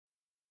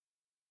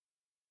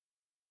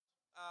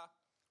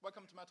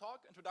Welcome to my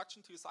talk,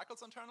 Introduction to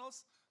Cycles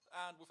Internals.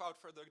 And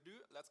without further ado,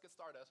 let's get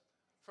started.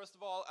 First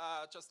of all,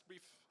 just a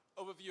brief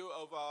overview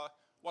of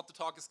what the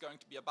talk is going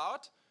to be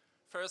about.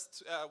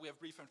 First, we have a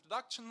brief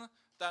introduction.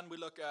 Then we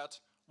look at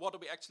what are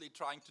we actually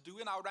trying to do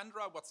in our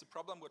renderer, what's the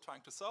problem we're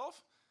trying to solve.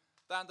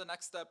 Then the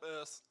next step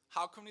is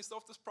how can we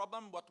solve this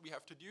problem, what do we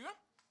have to do.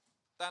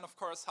 Then, of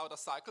course, how does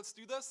Cycles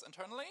do this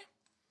internally?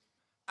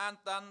 And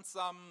then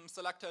some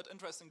selected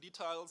interesting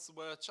details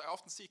which I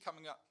often see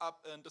coming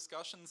up in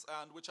discussions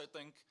and which I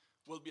think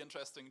will be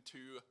interesting to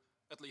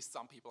at least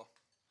some people.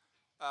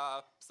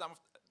 Some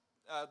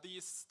of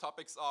these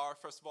topics are,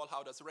 first of all,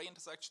 how does array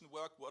intersection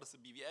work? What is a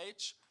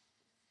BVH?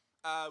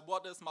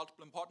 What is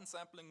multiple importance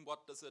sampling?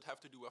 What does it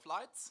have to do with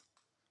lights?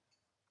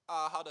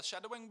 How does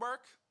shadowing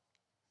work?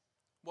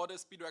 What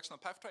is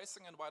bidirectional path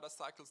tracing and why does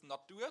Cycles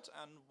not do it?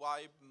 And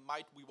why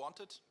might we want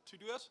it to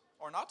do it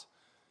or not?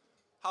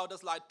 How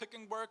does light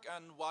picking work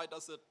and why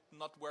does it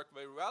not work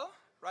very well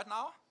right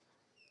now?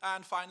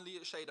 And finally,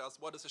 shaders.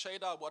 What is a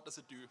shader? What does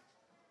it do?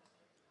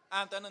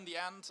 And then in the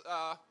end,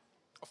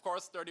 of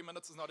course, 30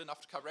 minutes is not enough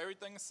to cover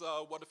everything,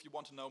 so what if you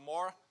want to know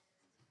more?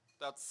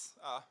 That's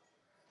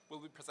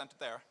will be presented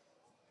there.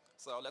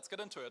 So let's get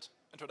into it.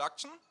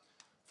 Introduction.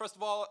 First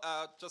of all,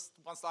 just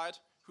one slide.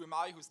 Who am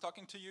I? Who's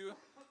talking to you?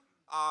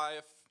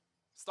 I've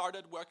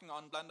started working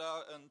on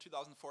Blender in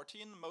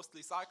 2014,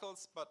 mostly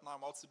Cycles, but now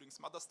I'm also doing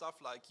some other stuff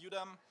like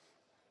UDEM.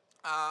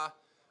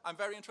 I'm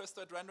very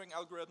interested in rendering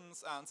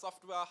algorithms and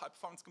software,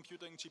 high-performance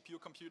computing, GPU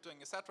computing,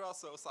 etc.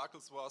 So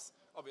Cycles was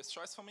an obvious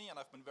choice for me, and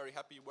I've been very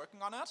happy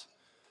working on it.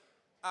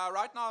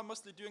 Right now, I'm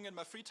mostly doing it in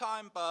my free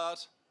time,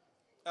 but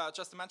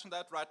just to mention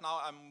that, right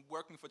now I'm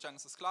working for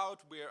Genesis Cloud.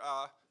 We're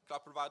a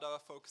cloud provider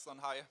focused on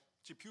high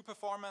GPU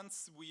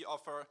performance. We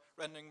offer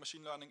rendering,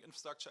 machine learning,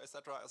 infrastructure,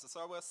 etc. as a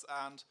service,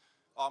 and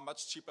are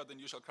much cheaper than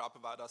usual cloud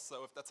providers.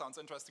 So if that sounds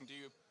interesting to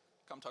you,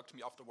 come talk to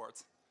me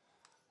afterwards.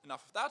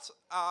 Enough of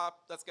that.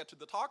 Let's get to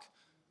the talk.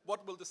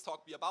 What will this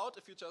talk be about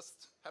if you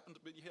just happen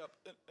to be here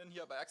in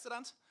here by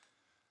accident?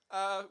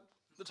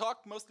 The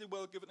talk mostly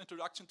will give an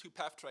introduction to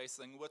path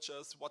tracing, which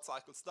is what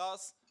Cycles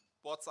does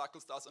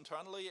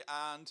internally,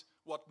 and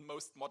what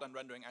most modern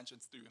rendering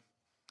engines do.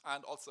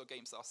 And also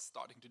games are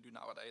starting to do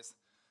nowadays.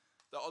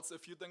 There are also a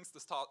few things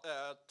this talk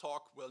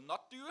will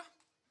not do.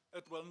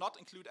 It will not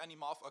include any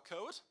math or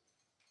code.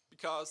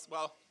 Because,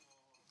 well,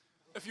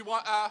 if you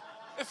want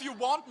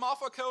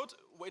math or code,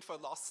 wait for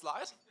the last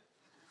slide.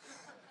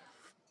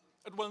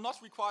 It will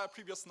not require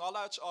previous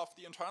knowledge of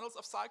the internals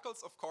of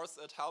Cycles. Of course,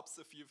 it helps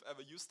if you've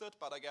ever used it,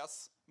 but I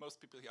guess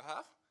most people here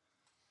have.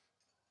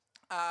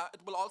 It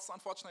will also,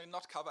 unfortunately,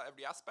 not cover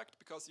every aspect,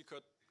 because you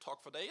could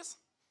talk for days.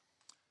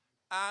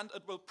 And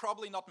it will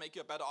probably not make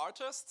you a better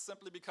artist,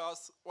 simply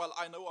because, well,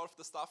 I know all of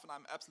the stuff, and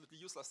I'm absolutely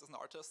useless as an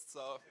artist,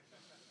 so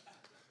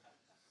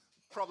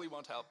probably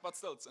won't help, but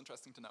still it's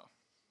interesting to know.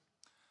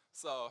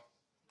 So,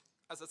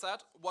 as I said,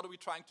 what are we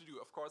trying to do?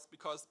 Of course,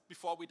 because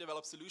before we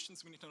develop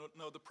solutions, we need to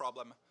know the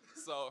problem.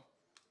 So,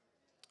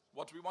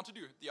 what do we want to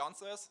do? The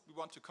answer is we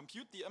want to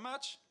compute the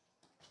image.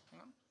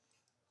 Hang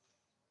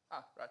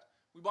on. Right.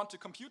 We want to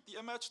compute the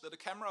image that a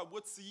camera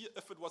would see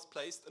if it was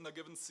placed in a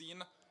given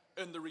scene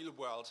in the real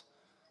world.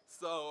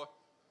 So,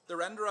 the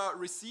renderer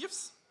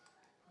receives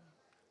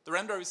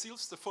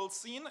the full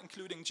scene,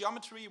 including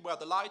geometry, where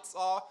the lights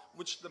are,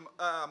 which the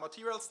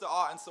materials there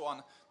are, and so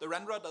on. The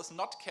renderer does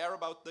not care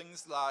about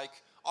things like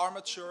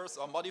armatures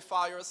or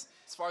modifiers.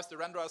 As far as the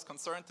renderer is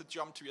concerned, the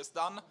geometry is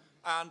done,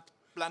 and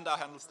Blender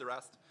handles the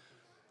rest.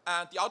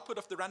 And the output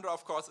of the renderer,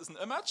 of course, is an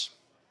image.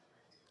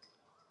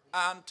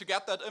 And to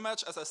get that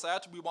image, as I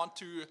said, we want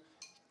to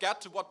get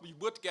to what we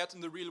would get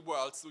in the real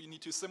world. So we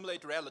need to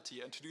simulate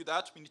reality, and to do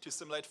that, we need to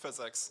simulate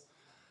physics.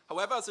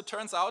 However, as it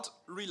turns out,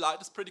 real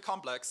light is pretty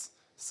complex.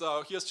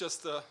 So here's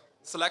just a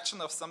selection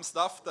of some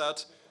stuff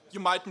that you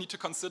might need to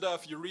consider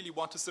if you really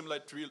want to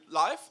simulate real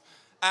life.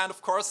 And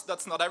of course,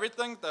 that's not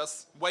everything.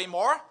 There's way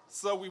more.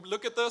 So we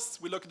look at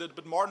this, we look at it a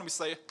bit more, and we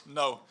say,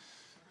 no.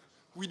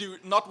 We do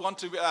not want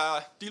to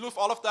deal with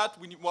all of that.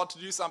 We want to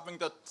do something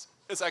that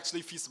is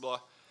actually feasible.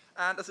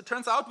 And as it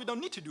turns out, we don't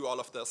need to do all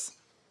of this.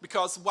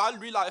 Because while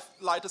real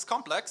light is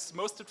complex,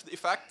 most of the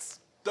effects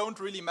don't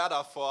really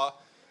matter for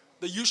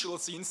the usual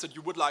scenes that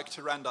you would like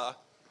to render.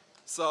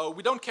 So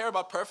we don't care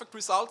about perfect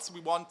results, we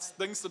want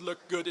things that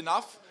look good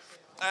enough.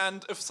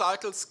 And if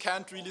Cycles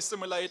can't really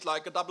simulate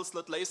like a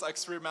double-slit laser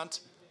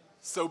experiment,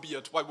 so be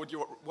it. Why would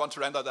you want to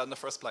render that in the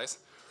first place?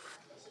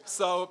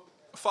 So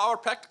for our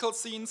practical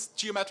scenes,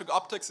 geometric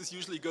optics is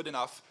usually good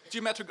enough.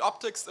 Geometric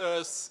optics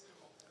is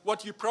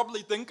what you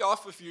probably think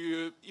of if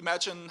you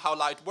imagine how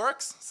light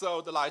works.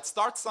 So the light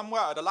starts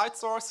somewhere at a light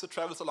source, it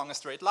travels along a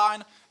straight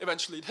line,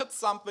 eventually it hits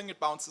something, it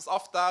bounces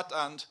off that,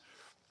 and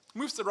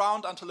moves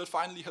around until it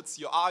finally hits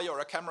your eye or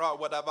a camera or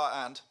whatever,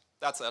 and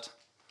that's it.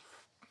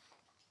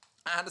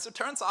 And as it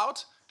turns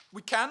out,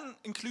 we can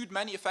include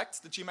many effects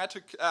that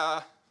geometric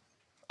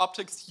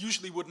optics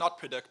usually would not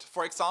predict.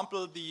 For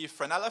example, the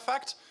Fresnel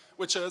effect,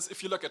 which is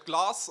if you look at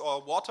glass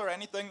or water or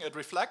anything, it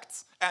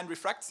reflects and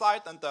refracts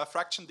light, and the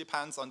fraction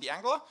depends on the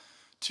angle.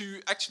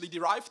 To actually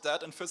derive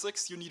that in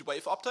physics, you need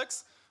wave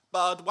optics,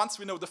 but once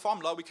we know the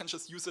formula, we can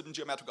just use it in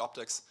geometric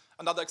optics.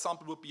 Another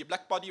example would be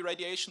black body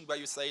radiation, where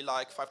you say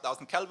like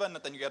 5,000 Kelvin,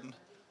 and then you get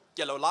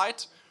yellow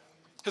light.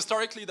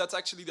 Historically, that's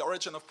actually the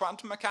origin of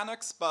quantum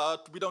mechanics,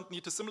 but we don't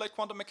need to simulate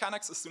quantum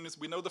mechanics. As soon as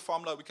we know the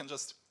formula, we can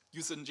just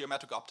use it in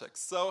geometric optics.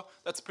 So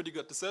that's a pretty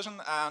good decision,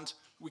 and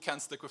we can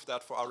stick with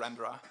that for our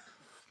renderer.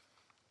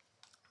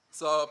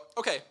 So,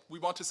 okay, we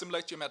want to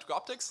simulate geometric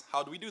optics.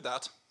 How do we do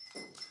that?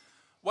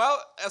 Well,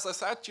 as I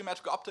said,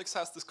 geometric optics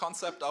has this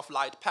concept of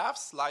light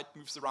paths. Light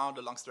moves around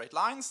along straight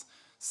lines,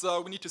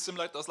 so we need to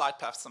simulate those light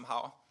paths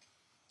somehow.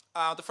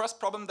 The first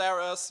problem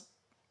there is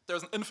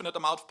there's an infinite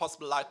amount of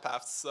possible light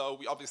paths, so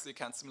we obviously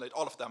can't simulate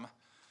all of them.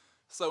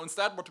 So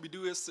instead, what we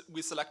do is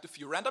we select a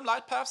few random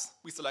light paths,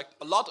 we select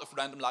a lot of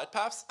random light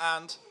paths,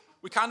 and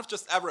we kind of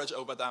just average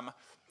over them.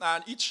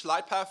 And each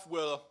light path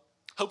will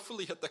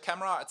hopefully hit the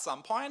camera at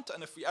some point,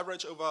 and if we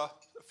average over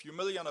a few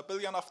million or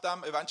billion of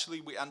them,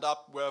 eventually we end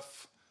up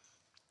with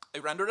a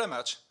rendered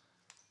image.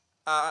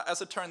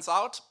 As it turns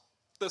out,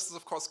 this is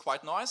of course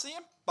quite noisy,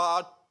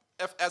 but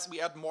as we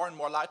add more and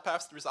more light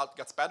paths, the result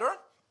gets better.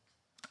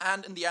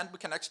 And in the end, we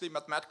can actually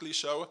mathematically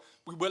show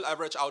we will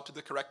average out to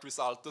the correct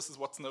result. This is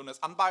what's known as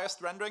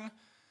unbiased rendering,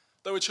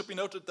 though it should be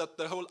noted that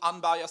the whole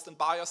unbiased and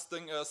biased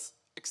thing is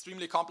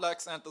extremely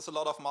complex and there's a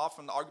lot of math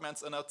and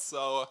arguments in it,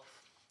 so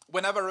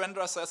whenever a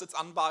renderer says it's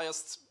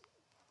unbiased,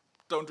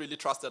 don't really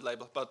trust that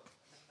label. But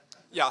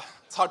yeah,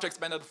 it's hard to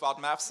explain it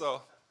without math,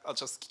 so I'll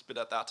just keep it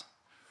at that.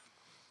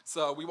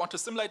 So we want to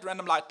simulate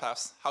random light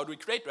paths. How do we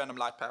create random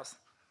light paths?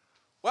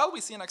 Well,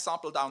 we see an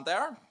example down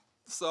there.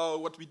 So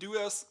what we do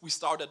is we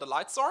start at a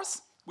light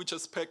source. We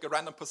just pick a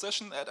random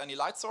position at any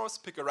light source,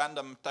 pick a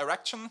random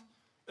direction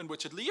in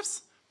which it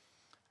leaves,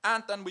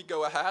 and then we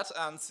go ahead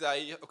and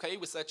say, okay,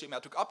 we set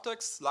geometric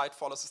optics, light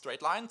follows a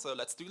straight line, so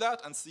let's do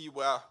that and see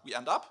where we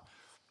end up.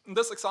 In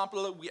this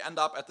example, we end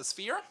up at the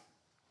sphere.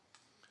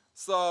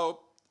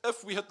 So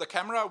if we hit the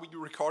camera, we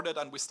record it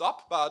and we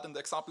stop, but in the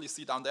example you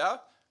see down there,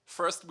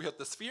 first we hit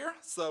the sphere,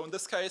 so in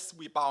this case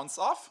we bounce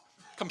off,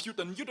 compute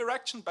a new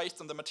direction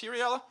based on the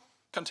material,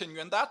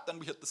 continue in that, then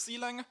we hit the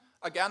ceiling,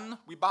 again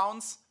we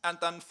bounce, and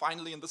then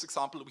finally in this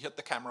example we hit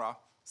the camera.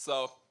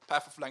 So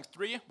path of length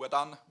 3, we're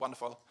done,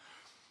 wonderful.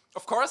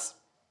 Of course,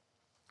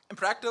 in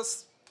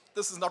practice,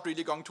 this is not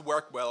really going to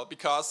work well,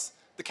 because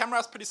the camera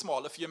is pretty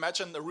small. If you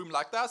imagine a room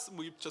like this, and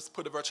we just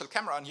put a virtual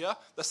camera in here,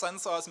 the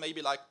sensor is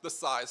maybe like this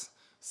size.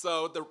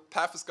 So the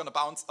path is going to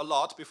bounce a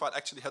lot before it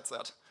actually hits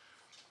it.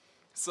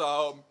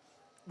 So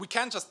we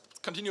can't just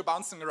continue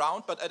bouncing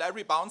around, but at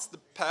every bounce the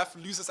path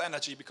loses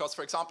energy, because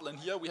for example in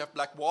here we have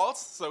black walls,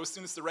 so as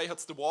soon as the ray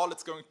hits the wall,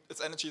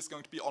 its energy is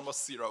going to be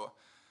almost zero.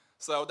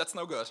 So that's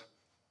no good.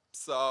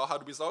 So how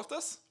do we solve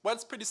this? Well,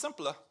 it's pretty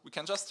simple. We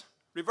can just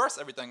reverse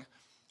everything.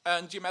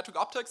 And geometric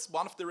optics,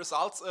 one of the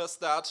results is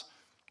that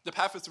the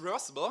path is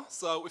reversible.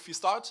 So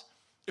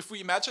if we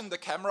imagine the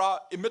camera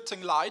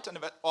emitting light,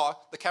 or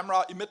the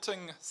camera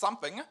emitting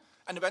something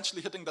and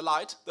eventually hitting the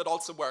light, that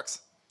also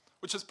works.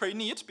 Which is pretty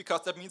neat,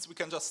 because that means we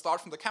can just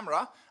start from the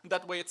camera, and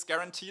that way it's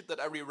guaranteed that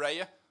every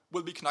ray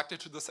will be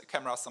connected to the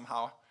camera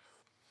somehow.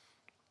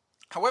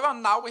 However,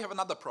 now we have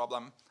another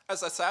problem.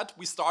 As I said,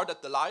 we start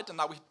at the light, and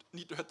now we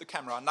need to hit the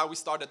camera. Now we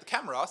start at the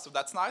camera, so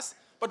that's nice,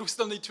 but we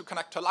still need to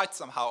connect to light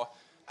somehow.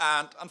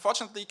 And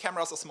unfortunately,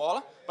 cameras are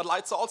small, but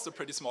lights are also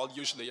pretty small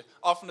usually.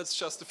 Often it's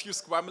just a few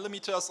square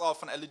millimeters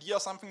of an LED or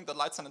something that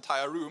lights an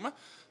entire room.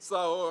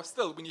 So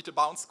still, we need to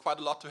bounce quite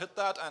a lot to hit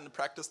that, and in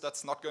practice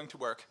that's not going to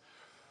work.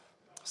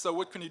 So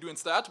what can you do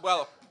instead?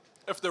 Well,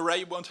 if the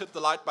ray won't hit the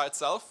light by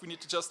itself, we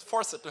need to just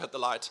force it to hit the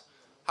light.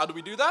 How do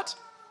we do that?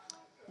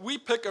 We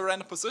pick a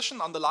random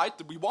position on the light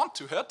that we want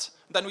to hit,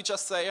 then we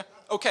just say,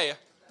 okay,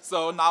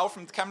 so now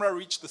from the camera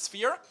reach the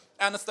sphere,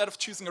 and instead of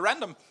choosing a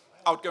random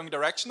outgoing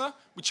direction,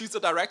 we choose a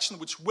direction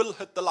which will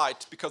hit the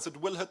light, because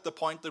it will hit the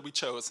point that we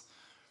chose.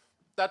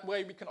 That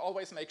way we can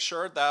always make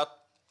sure that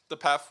the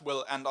path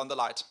will end on the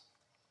light.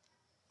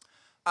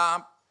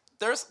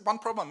 There's one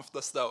problem with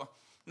this though,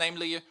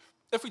 namely,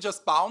 if we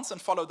just bounce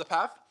and follow the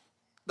path,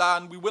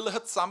 then we will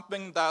hit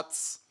something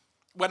that's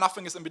where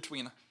nothing is in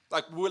between.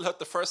 Like we will hit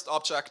the first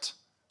object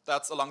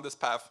that's along this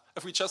path.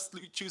 If we just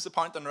choose a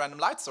point on a random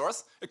light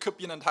source, it could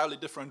be an entirely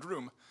different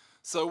room.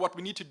 So what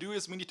we need to do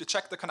is we need to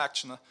check the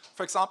connection.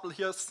 For example,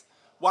 here's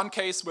one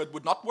case where it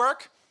would not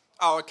work.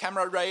 Our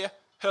camera ray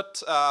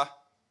hit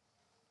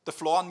the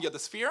floor near the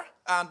sphere,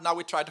 and now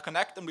we try to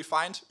connect and we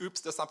find,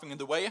 oops, there's something in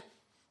the way.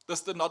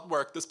 This did not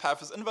work. This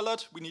path is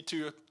invalid. We need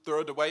to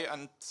throw it away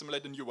and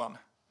simulate a new one.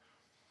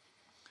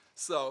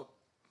 So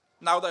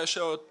now that I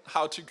showed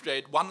how to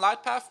create one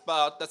light path,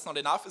 but that's not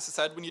enough. As I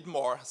said, we need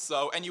more.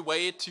 So any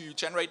way to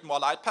generate more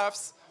light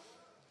paths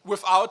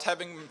without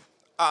having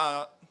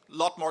a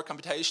lot more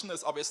computation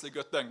is obviously a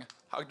good thing.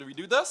 How do we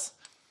do this?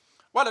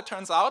 Well, it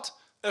turns out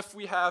if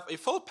we have a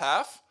full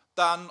path,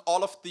 then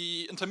all of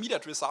the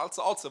intermediate results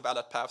are also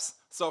valid paths.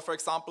 So for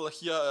example,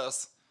 here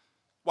is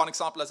one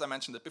example, as I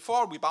mentioned it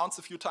before. We bounce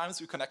a few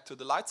times, we connect to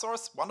the light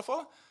source,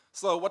 wonderful.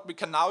 So what we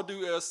can now do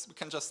is we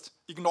can just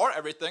ignore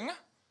everything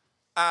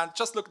and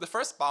just look at the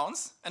first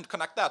bounce and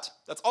connect that.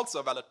 That's also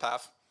a valid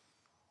path.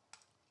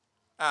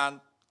 And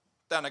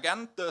then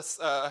again,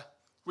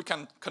 we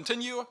can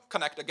continue,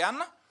 connect again,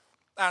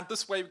 and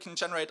this way we can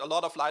generate a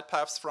lot of light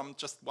paths from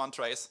just one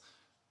trace.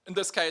 In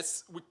this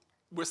case,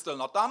 we're still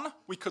not done.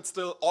 We could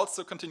still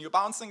also continue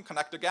bouncing,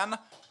 connect again,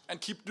 and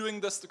keep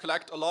doing this to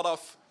collect a lot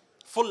of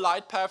full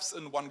light paths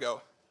in one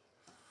go.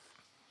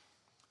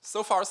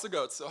 So far so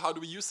good. So how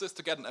do we use this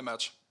to get an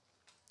image?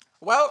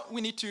 Well,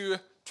 we need to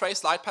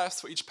trace light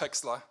paths for each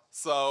pixel.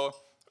 So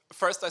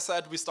first I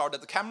said we start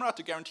at the camera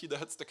to guarantee that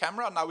hits the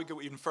camera. Now we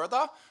go even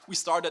further. We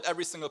start at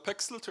every single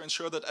pixel to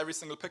ensure that every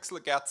single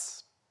pixel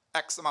gets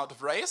X amount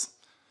of rays.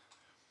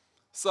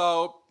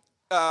 So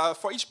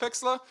for each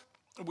pixel,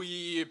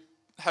 we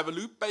have a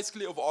loop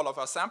basically over all of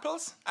our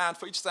samples. And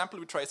for each sample,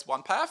 we trace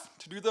one path.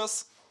 To do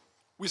this,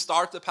 we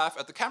start the path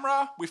at the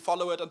camera. We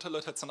follow it until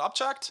it hits an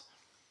object.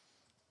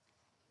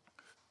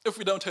 If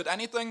we don't hit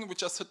anything, we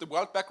just hit the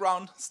world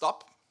background,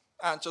 stop,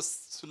 and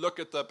just look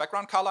at the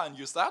background color and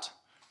use that.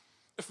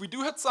 If we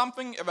do hit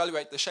something,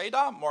 evaluate the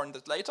shader, more on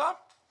that later.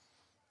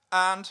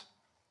 And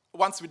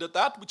once we did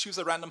that, we choose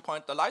a random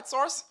point, the light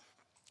source,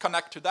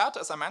 connect to that,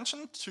 as I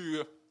mentioned,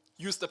 to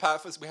use the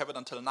path as we have it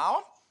until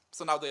now.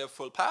 So now they have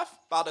full path,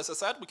 but as I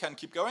said, we can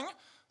keep going.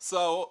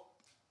 So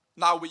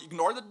now we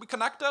ignore that we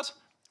connected,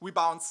 we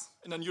bounce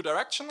in a new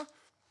direction,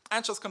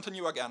 and just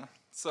continue again.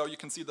 So you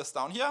can see this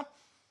down here.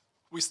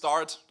 We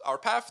start our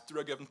path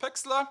through a given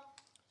pixel.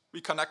 We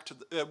connect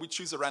to we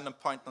choose a random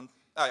point on,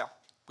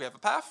 we have a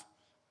path.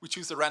 We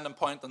choose a random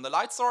point on the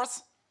light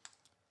source.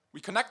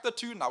 We connect the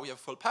two, now we have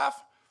full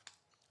path.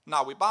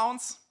 Now we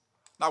bounce.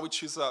 Now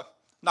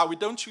we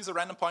don't choose a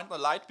random point on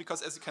the light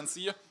because, as you can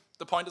see,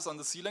 the point is on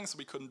the ceiling, so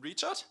we couldn't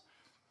reach it.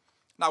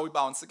 Now we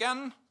bounce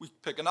again, we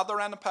pick another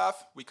random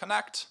path, we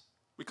connect,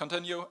 we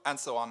continue, and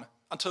so on,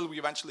 until we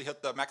eventually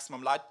hit the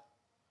maximum light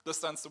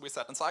distance that we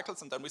set in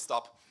cycles, and then we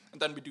stop.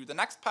 And then we do the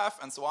next path,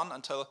 and so on,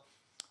 until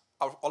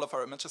all of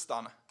our image is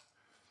done.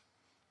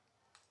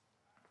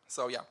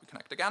 So yeah, we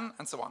connect again,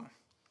 and so on.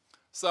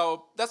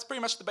 So that's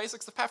pretty much the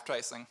basics of path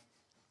tracing.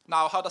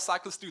 Now, how does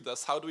Cycles do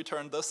this? How do we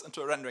turn this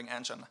into a rendering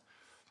engine?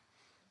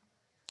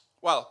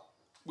 Well,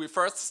 we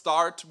first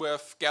start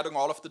with getting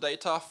all of the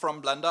data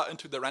from Blender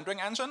into the rendering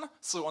engine.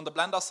 So on the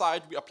Blender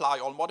side, we apply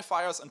all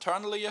modifiers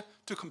internally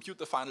to compute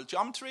the final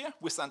geometry.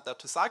 We send that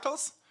to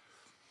Cycles.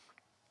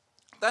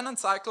 Then in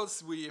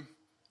Cycles, we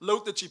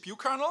load the GPU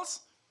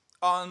kernels.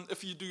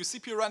 If you do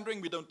CPU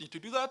rendering, we don't need to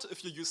do that.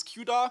 If you use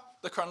CUDA,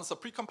 the kernels are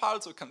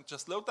precompiled, so we can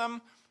just load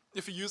them.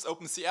 If you use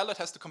OpenCL, it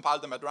has to compile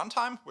them at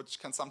runtime, which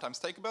can sometimes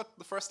take a bit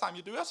the first time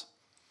you do it.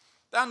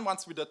 Then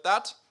once we did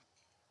that,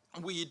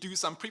 we do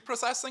some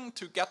pre-processing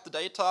to get the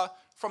data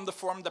from the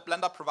form that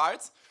Blender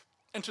provides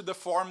into the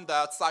form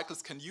that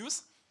Cycles can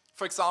use.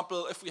 For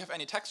example, if we have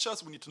any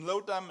textures, we need to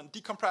load them and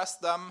decompress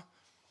them.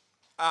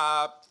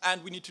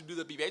 And we need to do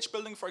the BVH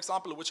building, for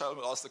example, which I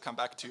will also come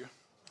back to.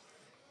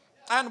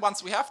 And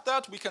once we have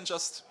that, we can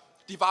just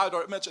divide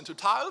our image into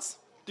tiles,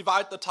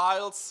 divide the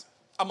tiles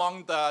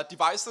among the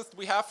devices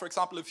we have. For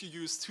example, if you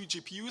use 2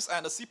 GPUs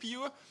and a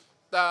CPU,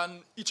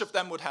 then each of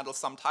them would handle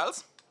some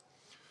tiles.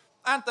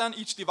 And then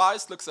each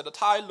device looks at a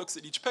tile, looks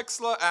at each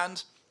pixel,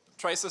 and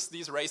traces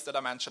these rays that I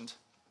mentioned.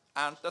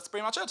 And that's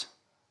pretty much it.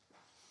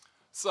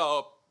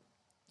 So,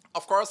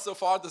 of course, so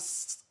far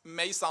this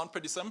may sound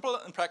pretty simple.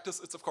 In practice,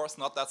 it's of course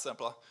not that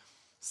simple.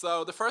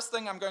 So the first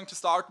thing I'm going to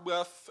start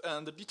with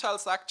in the detail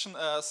section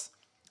is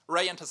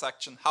ray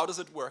intersection. How does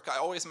it work? I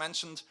always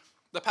mentioned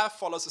the path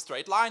follows a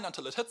straight line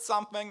until it hits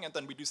something, and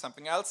then we do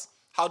something else.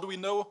 How do we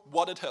know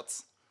what it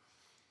hits?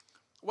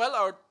 Well,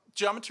 our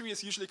geometry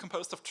is usually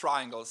composed of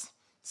triangles.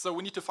 So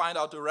we need to find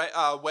out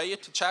a way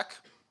to check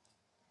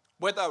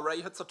whether a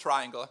ray hits a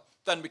triangle.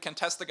 Then we can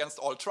test against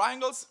all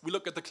triangles. We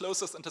look at the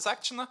closest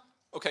intersection.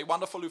 Okay,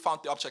 wonderful, we found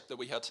the object that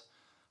we hit.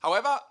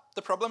 However,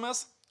 the problem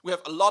is we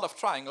have a lot of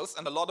triangles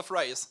and a lot of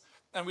rays.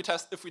 And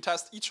if we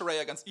test each ray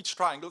against each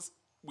triangle,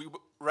 we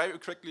very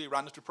quickly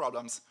run into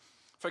problems.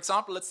 For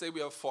example, let's say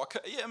we have a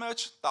 4K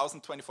image,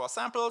 1024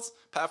 samples,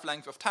 path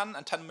length of 10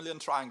 and 10 million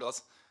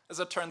triangles. As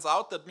it turns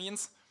out, that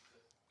means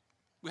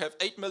we have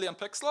 8 million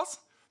pixels,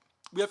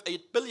 we have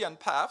 8 billion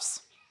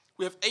paths,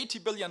 we have 80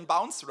 billion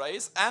bounce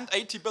rays and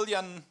 80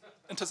 billion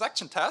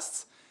intersection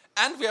tests,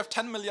 and we have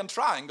 10 million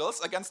triangles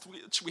against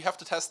which we have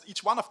to test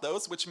each one of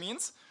those, which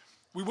means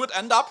we would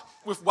end up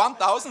with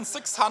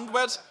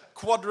 1,600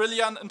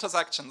 quadrillion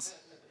intersections.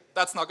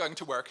 That's not going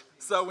to work.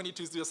 So we need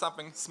to do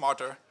something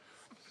smarter.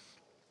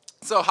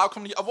 So how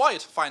can we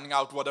avoid finding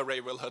out what a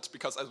ray will hit?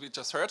 Because as we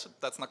just heard,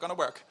 that's not going to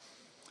work.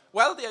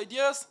 Well, the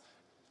idea is,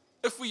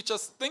 if we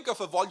just think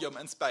of a volume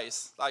in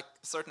space, like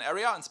a certain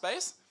area in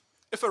space,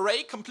 if a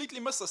ray completely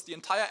misses the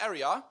entire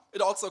area,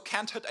 it also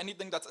can't hit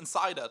anything that's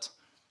inside it.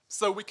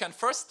 So we can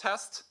first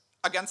test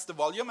against the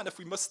volume, and if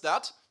we miss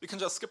that, we can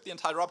just skip the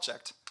entire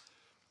object.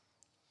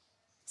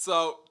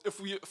 So if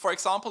we, for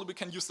example, we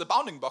can use the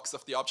bounding box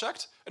of the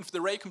object, and if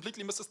the ray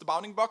completely misses the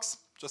bounding box,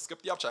 just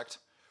skip the object.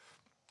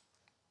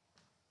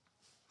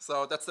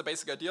 So that's the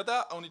basic idea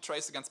there, only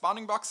trace against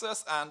bounding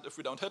boxes, and if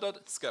we don't hit it,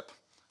 skip.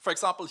 For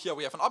example, here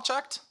we have an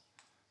object,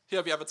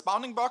 here we have its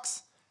bounding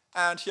box,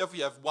 And here we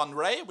have one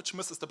ray which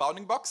misses the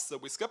bounding box, so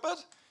we skip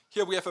it.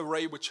 Here we have a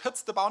ray which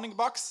hits the bounding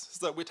box,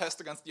 so we test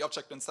against the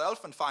object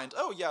itself and find,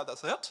 oh yeah,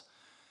 that's a hit.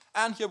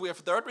 And here we have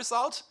a third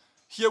result.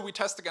 Here we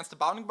test against the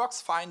bounding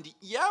box, find,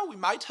 yeah, we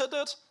might hit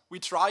it. We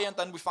try and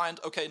then we find,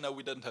 okay, no,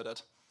 we didn't hit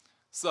it.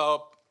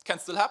 So, can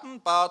still happen,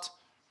 but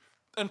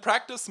in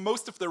practice,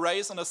 most of the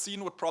rays in a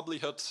scene would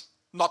probably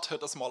not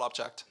hit a small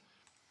object.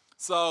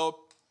 So,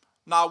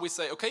 now we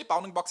say, okay,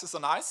 bounding boxes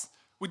are nice.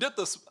 We did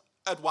this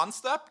at one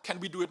step. Can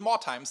we do it more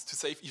times to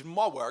save even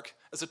more work?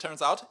 As it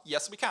turns out,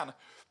 yes, we can.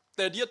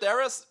 The idea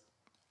there is,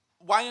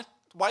 why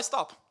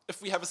stop?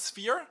 If we have a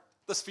sphere,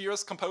 the sphere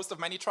is composed of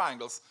many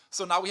triangles.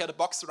 So now we had a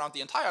box around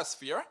the entire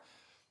sphere,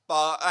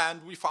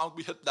 and we found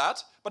we hit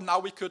that. But now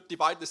we could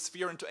divide the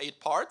sphere into 8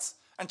 parts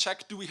and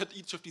check, do we hit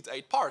each of these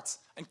 8 parts?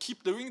 And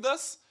keep doing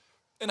this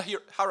in a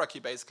hierarchy,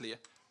 basically.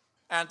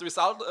 And the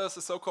result is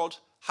a so-called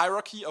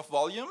hierarchy of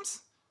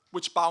volumes,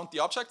 which bound the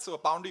object, so a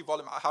boundary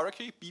volume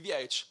hierarchy,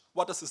 BVH.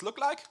 What does this look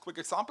like? Quick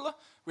example.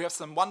 We have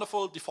some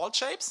wonderful default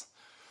shapes.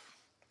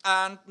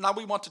 And now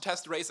we want to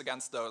test rays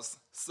against those.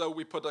 So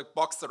we put a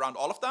box around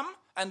all of them,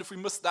 and if we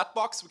miss that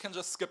box, we can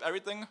just skip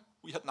everything,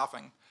 we hit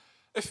nothing.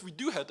 If we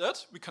do hit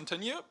it, we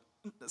continue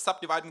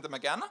subdividing them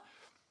again.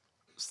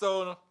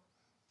 So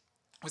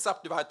we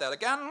subdivide that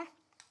again,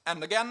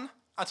 and again,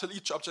 until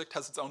each object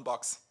has its own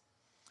box.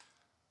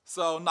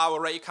 So now a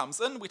ray comes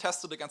in, we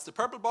test it against the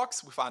purple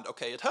box, we find,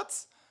 okay, it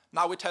hits.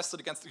 Now we test it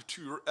against the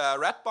 2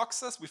 red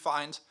boxes, we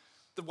find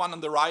the one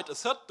on the right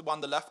is hit, the one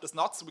on the left is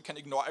not, so we can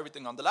ignore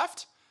everything on the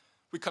left.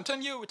 We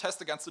continue, we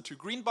test against the 2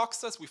 green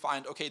boxes, we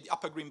find, okay, the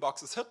upper green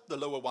box is hit, the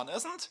lower one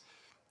isn't.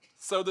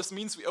 So this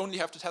means we only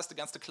have to test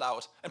against the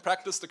cloud. In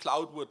practice, the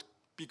cloud would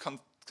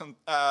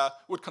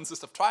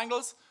consist of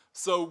triangles,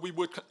 so we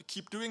would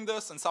keep doing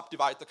this and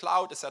subdivide the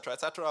cloud, etc.,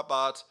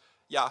 but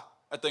yeah,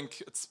 I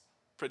think it's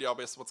pretty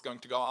obvious what's going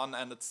to go on,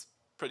 and it's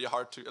pretty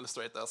hard to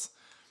illustrate this.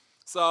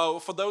 So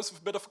for those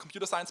with a bit of a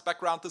computer science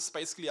background, this is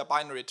basically a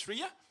binary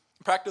tree.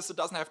 In practice, it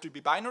doesn't have to be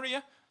binary.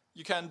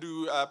 You can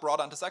do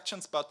broader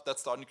intersections, but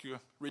that's starting to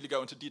really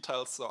go into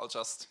details, so I'll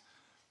just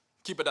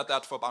keep it at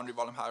that for boundary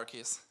volume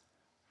hierarchies.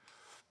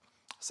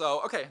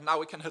 So, okay, now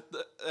we can hit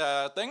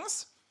the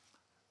things.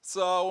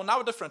 So now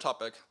a different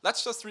topic.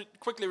 Let's just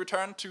quickly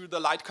return to the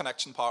light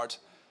connection part.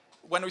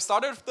 When we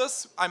started with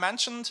this, I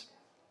mentioned,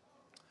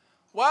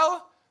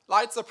 well,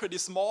 lights are pretty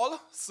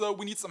small, so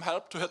we need some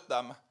help to hit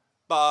them.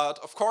 But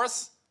of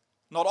course,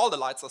 not all the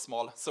lights are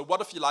small. So what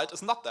if your light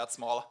is not that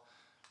small?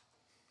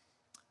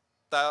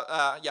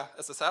 Yeah,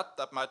 as I said,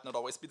 that might not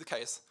always be the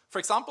case. For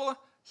example,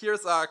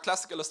 here's a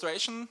classic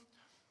illustration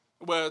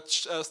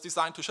which is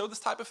designed to show this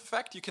type of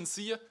effect. You can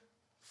see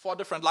 4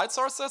 different light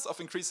sources of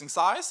increasing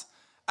size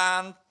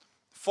and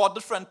 4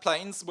 different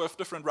planes with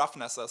different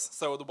roughnesses.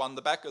 So the one in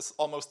the back is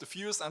almost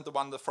diffuse and the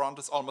one in the front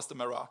is almost a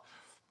mirror.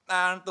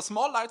 And the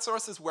small light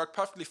sources work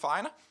perfectly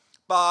fine,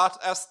 but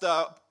as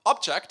the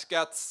object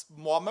gets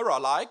more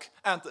mirror-like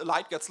and the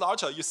light gets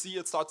larger, you see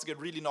it starts to get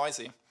really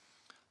noisy.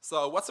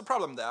 So what's the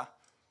problem there?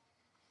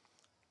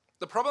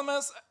 The problem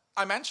is,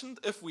 I mentioned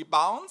if we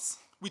bounce,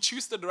 we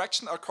choose the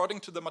direction according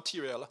to the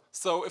material.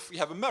 So if we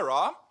have a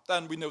mirror,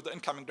 then we know the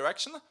incoming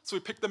direction, so we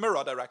pick the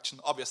mirror direction,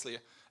 obviously.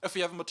 If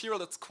we have a material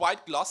that's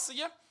quite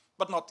glossy,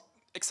 but not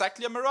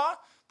exactly a mirror,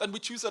 then we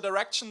choose a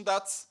direction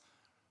that's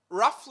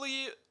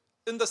roughly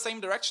in the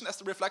same direction as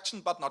the reflection,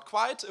 but not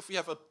quite. If we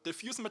have a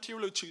diffuse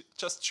material, we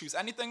just choose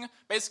anything.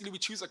 Basically, we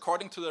choose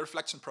according to the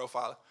reflection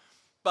profile.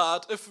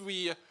 But if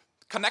we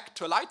connect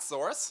to a light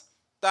source,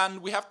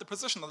 then we have the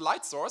position of the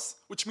light source,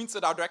 which means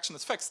that our direction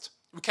is fixed.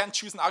 We can't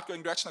choose an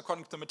outgoing direction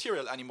according to the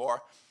material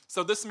anymore.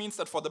 So this means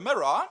that for the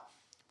mirror,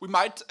 we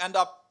might end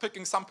up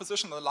picking some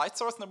position on the light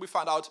source, and then we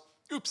find out,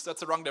 oops,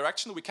 that's the wrong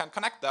direction. We can't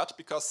connect that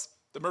because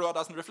the mirror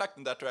doesn't reflect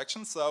in that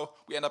direction, so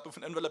we end up with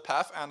an invalid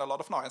path and a lot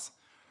of noise.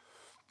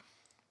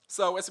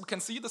 So as we can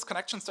see, this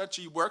connection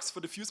strategy works for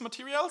diffuse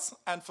materials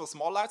and for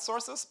small light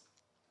sources,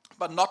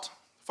 but not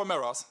for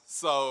mirrors.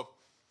 So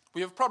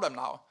we have a problem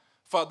now.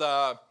 For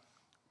the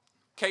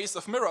case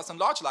of mirrors and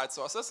large light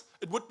sources,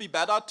 it would be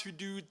better to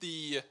do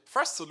the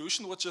first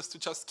solution, which is to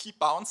just keep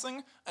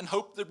bouncing and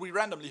hope that we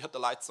randomly hit the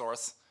light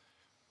source.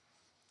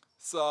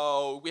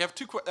 So we have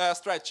 2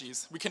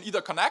 strategies. We can either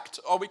connect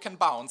or we can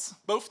bounce.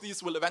 Both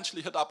these will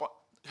eventually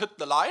hit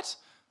the light,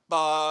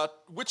 but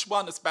which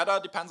one is better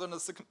depends on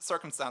the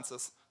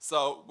circumstances.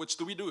 So which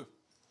do we do?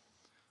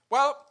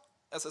 Well,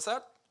 as I said,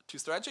 2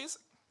 strategies.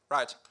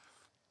 Right.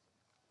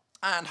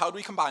 And how do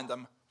we combine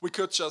them? We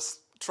could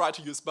just try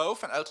to use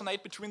both and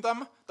alternate between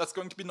them. That's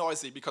going to be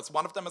noisy, because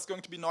one of them is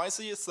going to be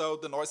noisy, so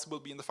the noise will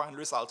be in the final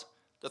result.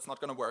 That's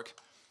not going to work.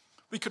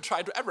 We could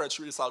try to average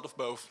the result of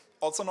both.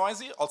 Also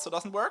noisy, also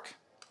doesn't work.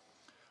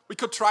 We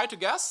could try to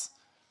guess.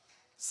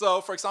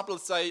 So, for example,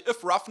 let's say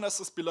if roughness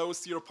is below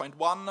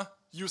 0.1,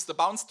 use the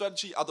bounce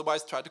strategy,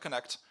 otherwise try to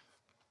connect.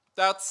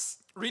 That's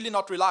really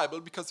not reliable,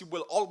 because you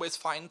will always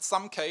find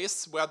some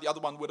case where the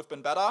other one would have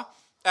been better,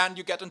 and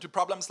you get into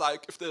problems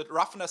like if the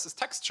roughness is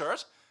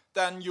textured,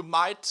 then you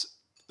might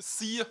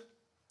see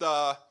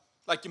the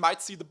Like you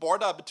might see the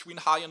border between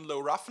high and low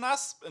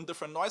roughness in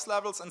different noise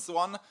levels and so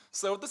on.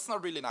 So this is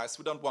not really nice.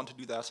 We don't want to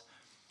do that.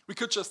 We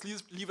could just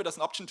leave it as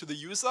an option to the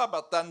user,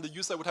 but then the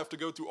user would have to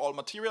go through all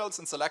materials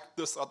and select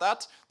this or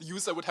that. The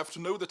user would have to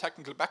know the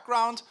technical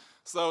background.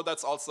 So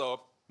that's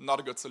also not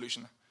a good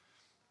solution.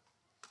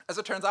 As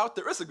it turns out,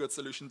 there is a good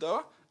solution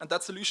though, and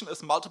that solution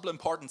is multiple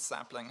importance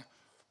sampling.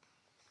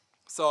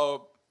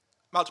 So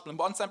multiple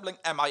importance sampling,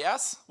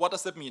 MIS, what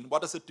does it mean?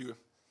 What does it do?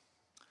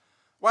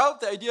 Well,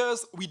 the idea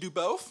is we do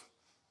both,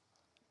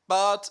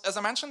 but as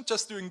I mentioned,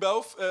 just doing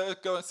both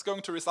is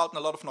going to result in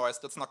a lot of noise.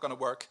 That's not going to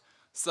work.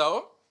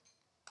 So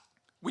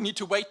we need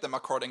to weight them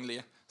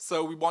accordingly.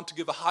 So we want to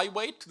give a high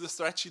weight to the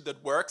strategy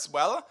that works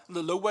well, and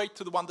a low weight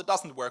to the one that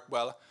doesn't work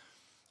well.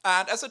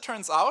 And as it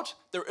turns out,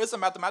 there is a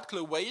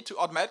mathematical way to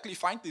automatically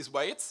find these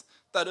weights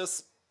that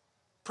is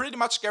pretty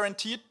much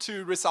guaranteed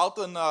to result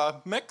in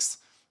a mix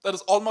that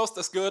is almost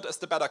as good as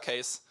the better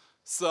case.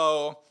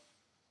 So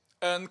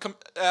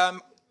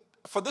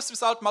for this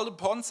result, multiple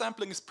importance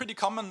sampling is pretty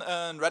common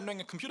in rendering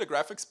and computer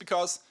graphics,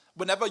 because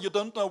whenever you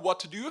don't know what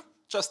to do,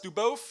 just do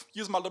both,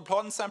 use multiple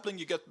importance sampling,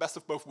 you get best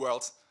of both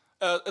worlds.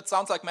 It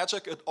sounds like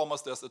magic, it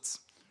almost is. It's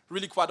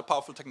really quite a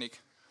powerful technique.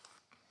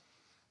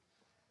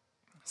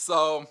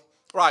 So,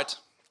 right,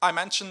 I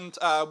mentioned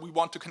we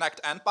want to connect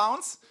and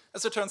bounce.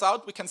 As it turns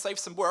out, we can save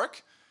some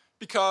work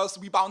because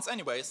we bounce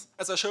anyways.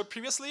 As I showed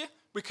previously,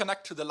 we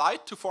connect to the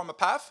light to form a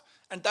path,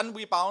 and then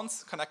we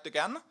bounce, connect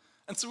again.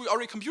 And so we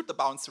already compute the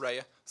bounce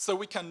ray. So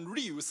we can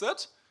reuse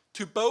it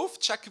to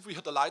both check if we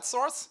hit a light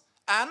source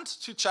and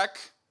to check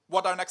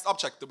what our next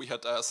object that we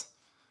hit is.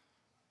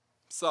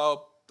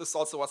 So this is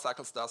also what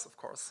Cycles does, of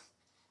course.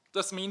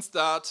 This means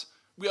that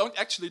we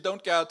actually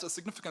don't get a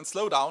significant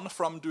slowdown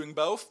from doing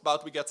both,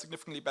 but we get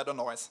significantly better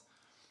noise.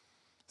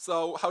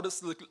 So how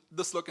does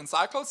this look in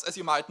Cycles? As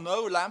you might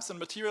know, lamps and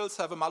materials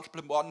have a multiple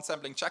importance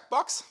sampling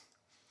checkbox.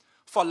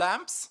 For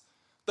lamps,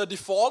 the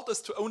default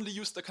is to only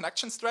use the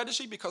connection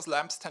strategy because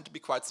lamps tend to be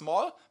quite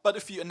small, but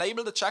if you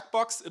enable the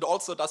checkbox, it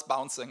also does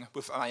bouncing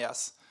with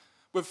MIS.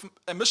 With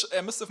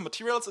emissive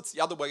materials, it's the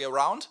other way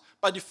around.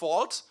 By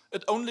default,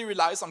 it only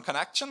relies on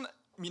connection,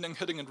 meaning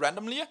hitting it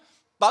randomly,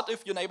 but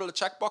if you enable the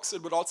checkbox,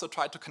 it would also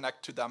try to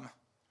connect to them.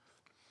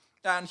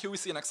 And here we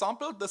see an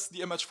example. This is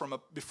the image from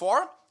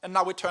before, and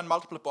now we turn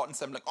multiple importance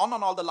sampling on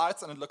all the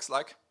lights, and it looks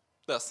like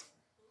this.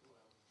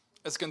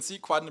 As you can see,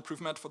 quite an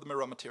improvement for the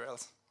mirror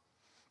materials.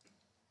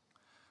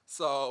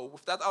 So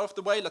with that out of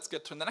the way, let's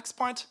get to the next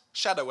point,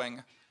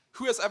 shadowing.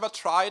 Who has ever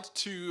tried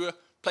to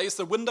place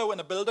a window in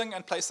a building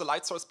and place a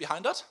light source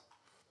behind it?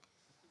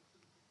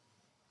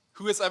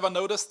 Who has ever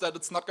noticed that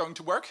it's not going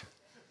to work?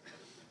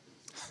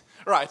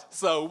 Right,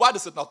 so why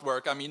does it not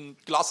work? I mean,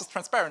 glass is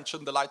transparent,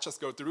 shouldn't the light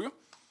just go through?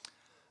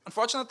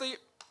 Unfortunately,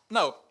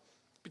 no.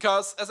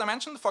 Because, as I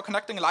mentioned, for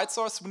connecting a light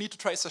source, we need to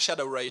trace a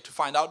shadow ray to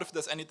find out if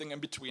there's anything in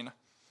between.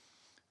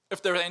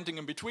 If there's anything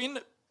in between,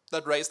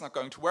 that ray is not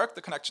going to work,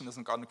 the connection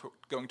isn't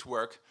going to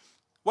work.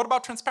 What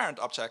about transparent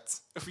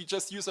objects? If we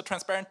just use a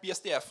transparent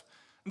BSDF?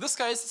 In this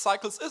case,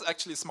 Cycles is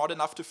actually smart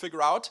enough to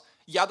figure out,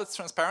 yeah, that's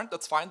transparent,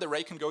 that's fine, the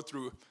ray can go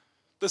through.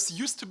 This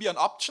used to be an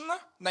option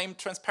named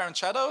transparent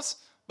shadows,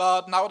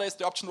 but nowadays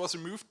the option was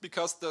removed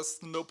because there's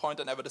no point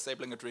in ever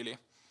disabling it really.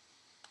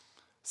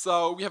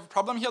 So we have a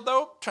problem here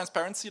though.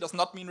 Transparency does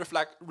not mean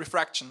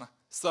refraction.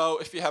 So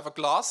if you have a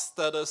glass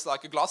that is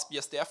like a glass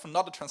BSDF and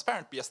not a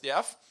transparent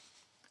BSDF,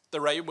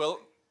 the ray will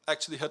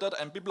actually hit it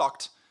and be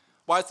blocked.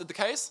 Why is that the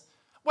case?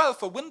 Well,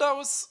 for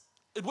windows,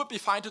 it would be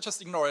fine to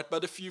just ignore it,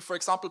 but if you, for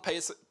example,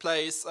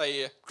 place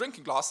a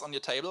drinking glass on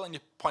your table and you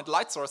point a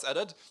light source at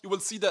it, you will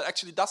see that it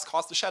actually does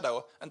cast a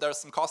shadow, and there's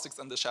some caustics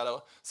in the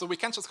shadow. So we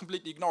can't just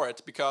completely ignore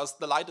it, because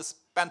the light is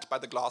bent by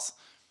the glass.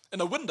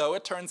 In a window,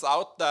 it turns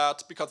out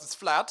that because it's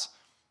flat,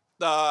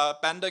 the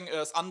bending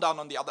is undone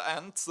on the other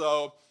end,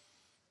 so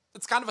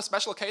it's kind of a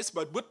special case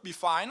where it would be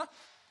fine,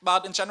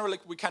 but in general,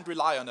 we can't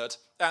rely on it.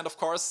 And of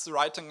course,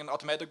 writing an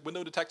automatic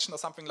window detection or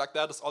something like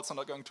that is also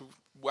not going to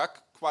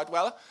work quite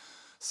well.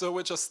 So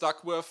we're just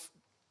stuck with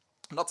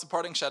not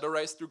supporting shadow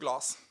rays through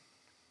glass.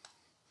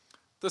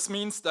 This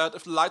means that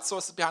if the light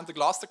source is behind the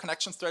glass, the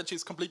connection strategy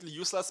is completely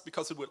useless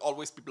because it will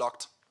always be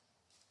blocked.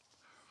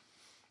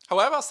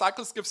 However,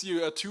 Cycles gives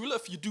you a tool.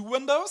 If you do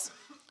windows,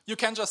 you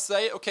can just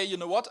say, okay, you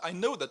know what, I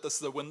know that this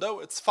is a window,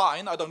 it's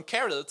fine, I don't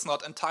care that it's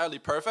not entirely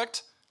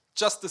perfect,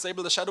 just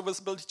disable the shadow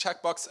visibility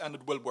checkbox and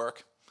it will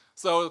work.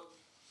 So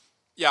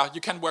yeah,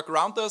 you can work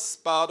around this,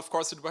 but of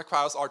course it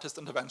requires artist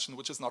intervention,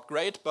 which is not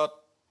great, but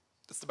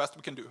it's the best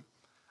we can do.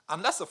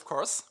 Unless, of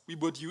course, we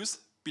would use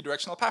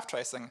bidirectional path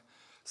tracing.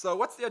 So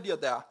what's the idea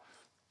there?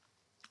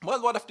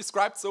 Well, what I've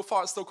described so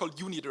far is so-called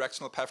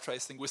unidirectional path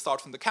tracing. We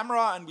start from the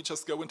camera and we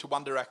just go into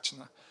one direction.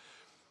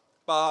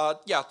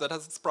 But yeah, that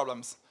has its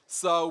problems.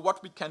 So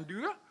what we can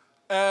do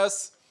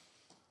is,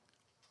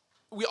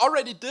 we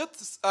already did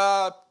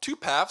 2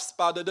 paths,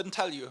 but I didn't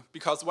tell you,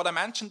 because what I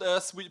mentioned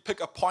is we pick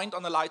a point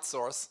on a light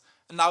source.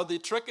 And now the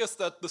trick is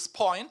that this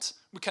point,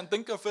 we can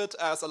think of it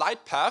as a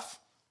light path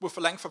with a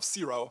length of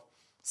 0.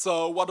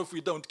 So what if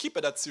we don't keep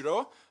it at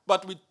 0,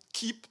 but we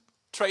keep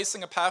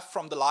tracing a path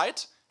from the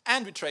light,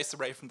 and we trace the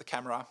ray from the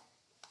camera.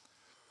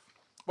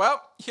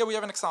 Well, here we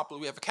have an example.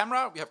 We have a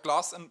camera, we have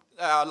glass and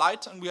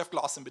light, and we have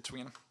glass in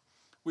between.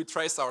 We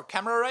trace our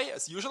camera ray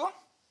as usual.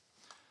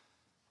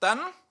 Then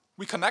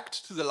we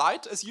connect to the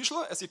light as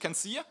usual. As you can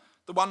see,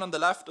 the one on the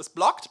left is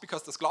blocked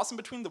because there's glass in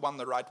between, the one on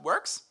the right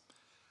works.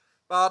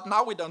 But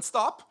now we don't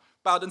stop,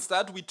 but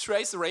instead we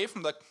trace the ray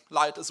from the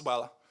light as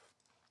well.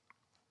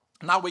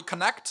 Now we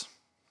connect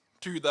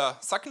to the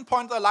second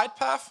point of the light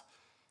path,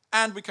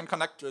 and we can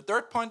connect to the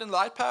third point in the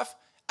light path,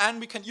 and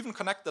we can even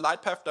connect the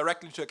light path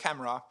directly to a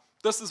camera.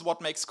 This is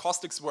what makes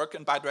caustics work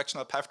in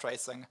bidirectional path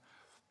tracing.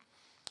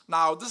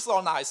 Now, this is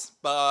all nice,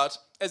 but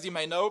as you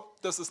may know,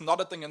 this is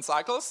not a thing in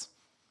cycles,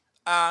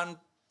 and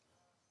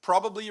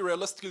probably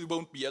realistically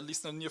won't be, at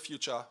least in the near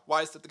future.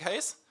 Why is that the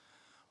case?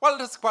 Well,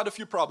 it has quite a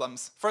few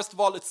problems. First of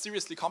all, it's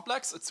seriously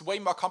complex. It's way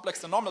more complex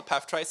than normal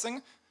path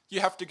tracing. You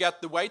have to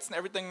get the weights and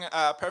everything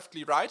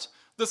perfectly right.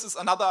 This is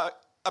another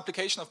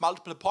application of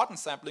multiple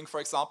importance sampling, for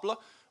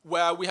example,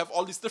 where we have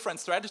all these different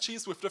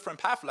strategies with different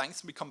path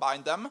lengths. We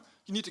combine them.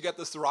 You need to get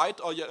this right,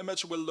 or your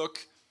image will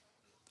look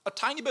a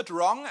tiny bit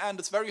wrong, and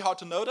it's very hard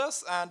to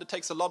notice, and it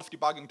takes a lot of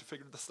debugging to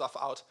figure this stuff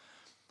out.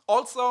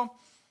 Also,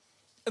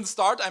 in the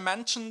start, I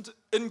mentioned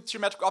in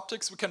geometric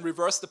optics we can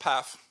reverse the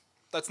path.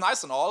 That's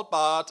nice and all,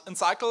 but in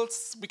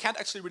cycles we can't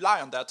actually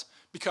rely on that,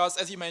 because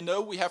as you may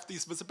know, we have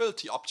these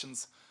visibility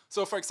options.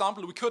 So for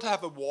example, we could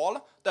have a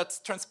wall that's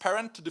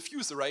transparent to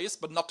diffuse rays,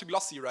 but not to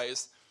glossy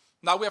rays.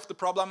 Now we have the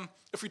problem,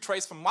 if we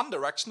trace from one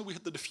direction, we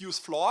hit the diffuse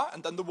floor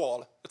and then the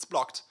wall. It's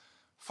blocked.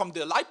 From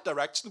the light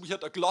direction, we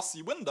hit a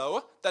glossy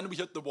window, then we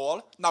hit the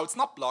wall, now it's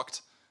not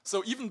blocked.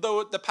 So even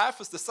though the path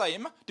is the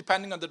same,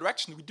 depending on the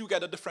direction, we do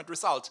get a different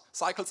result.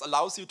 Cycles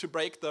allows you to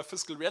break the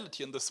physical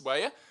reality in this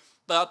way,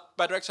 but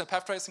bidirectional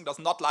path tracing does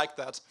not like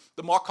that.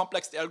 The more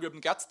complex the algorithm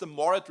gets, the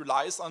more it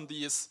relies on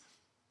these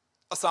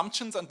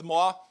assumptions, and the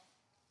more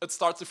it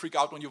starts to freak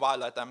out when you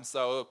violate them.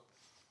 So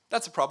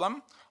that's a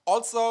problem.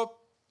 Also,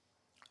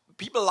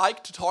 people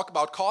like to talk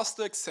about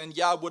caustics, and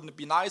yeah, wouldn't it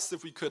be nice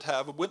if we could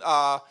have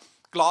a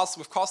glass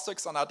with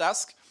caustics on our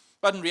desk?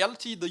 But in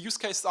reality, the use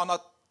cases are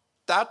not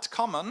that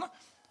common.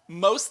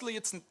 Mostly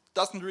it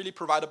doesn't really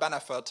provide a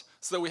benefit.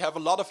 So we have a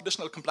lot of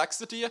additional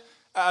complexity,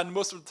 and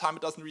most of the time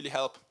it doesn't really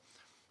help.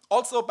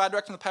 Also,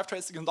 bidirectional path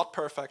tracing is not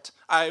perfect.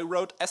 I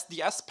wrote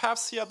SDS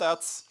paths here.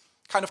 That's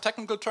kind of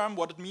technical term.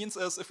 What it means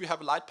is if you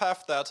have a light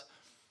path that,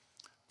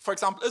 for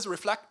example, is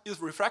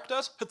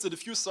refracted, hits a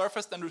diffuse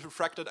surface, then is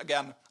refracted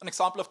again. An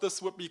example of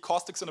this would be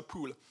caustics in a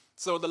pool.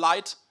 So the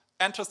light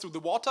enters through the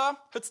water,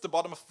 hits the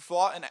bottom of the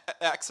floor, and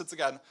exits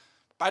again.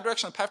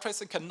 Bidirectional path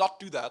tracing cannot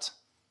do that.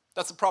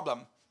 That's a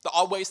problem. There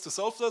are ways to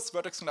solve this,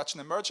 vertex conduction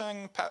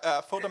emerging,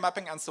 photo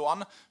mapping, and so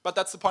on, but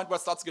that's the point where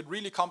it starts to get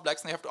really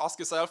complex, and you have to ask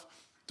yourself,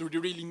 do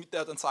you really need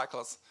that in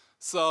cycles?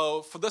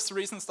 So for this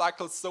reason,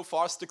 cycles so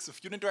far sticks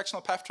with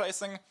unidirectional path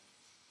tracing.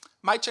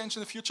 Might change in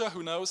the future,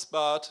 who knows,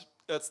 but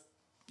it's,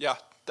 yeah,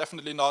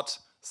 definitely not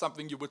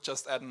something you would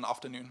just add in an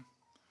afternoon.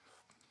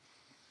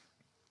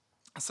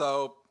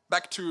 So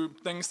back to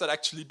things that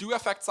actually do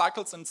affect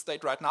cycles in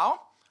state right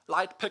now.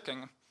 Light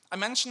picking. I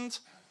mentioned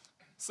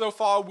so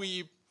far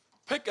we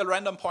pick a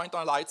random point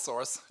on a light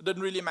source. I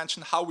didn't really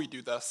mention how we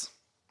do this.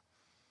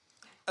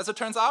 As it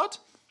turns out,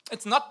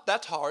 it's not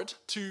that hard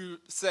to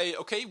say,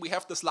 okay, we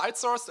have this light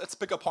source, let's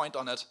pick a point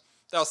on it.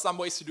 There are some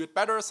ways to do it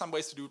better, some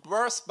ways to do it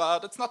worse,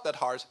 but it's not that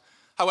hard.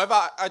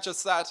 However, I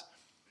just said,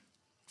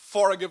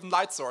 for a given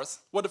light source,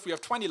 what if we have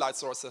 20 light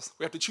sources?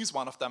 We have to choose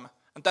one of them,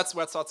 and that's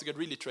where it starts to get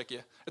really tricky.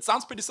 It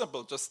sounds pretty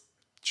simple, just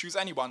choose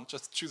anyone,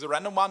 just choose a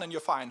random one and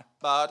you're fine.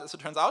 But as it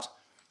turns out,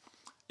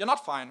 you're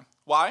not fine.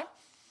 Why?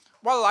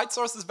 Well, light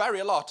sources vary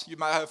a lot. You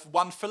might have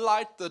one fill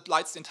light that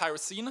lights the entire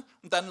scene,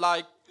 and then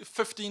like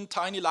 15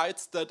 tiny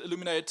lights that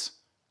illuminate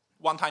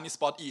one tiny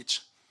spot each.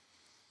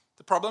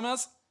 The problem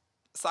is,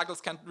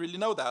 cycles can't really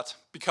know that,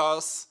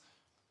 because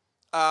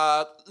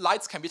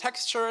lights can be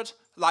textured,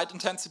 light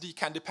intensity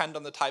can depend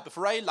on the type of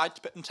ray, light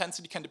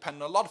intensity can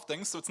depend on a lot of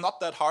things, so it's not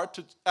that hard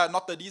to,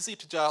 not that easy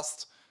to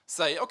just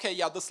say, okay,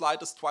 yeah, this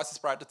light is twice as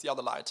bright as the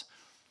other light.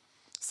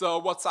 So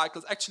what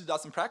cycles actually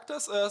does in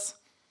practice is,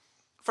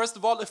 first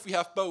of all, if we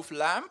have both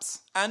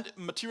lamps and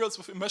materials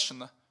with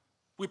emission,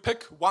 we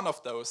pick one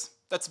of those.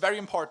 That's very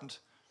important,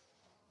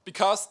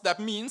 because that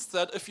means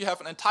that if you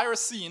have an entire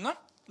scene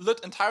lit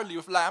entirely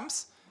with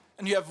lamps,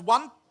 and you have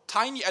one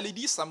tiny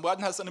LED somewhere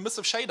that has an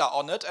emissive shader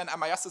on it and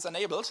MIS is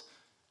enabled,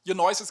 your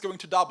noise is going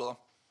to double.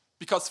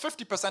 Because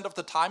 50% of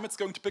the time it's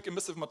going to pick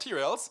emissive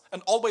materials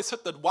and always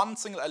hit that one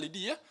single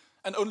LED,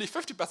 and only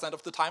 50%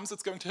 of the times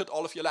it's going to hit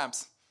all of your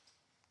lamps.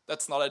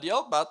 That's not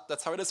ideal, but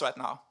that's how it is right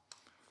now.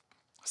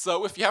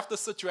 So if you have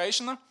this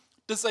situation,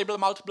 disable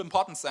multiple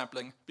importance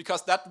sampling,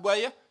 because that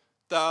way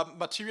the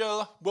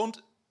material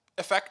won't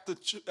affect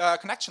the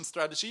connection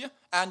strategy,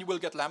 and you will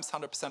get lamps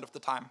 100% of the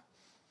time.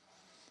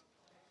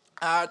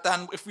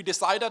 Then if we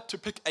decided to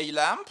pick a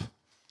lamp,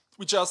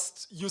 we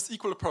just use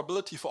equal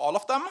probability for all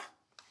of them.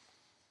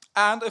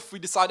 And if we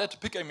decided to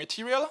pick a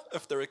material,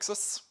 if there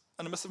exists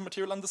an emissive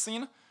material in the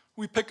scene,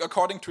 we pick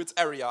according to its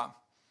area.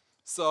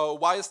 So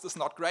why is this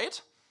not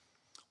great?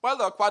 Well,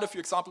 there are quite a few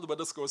examples where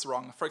this goes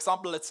wrong. For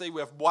example, let's say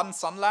we have one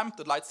sun lamp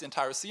that lights the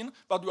entire scene,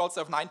 but we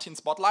also have 19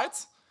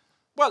 spotlights.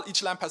 Well,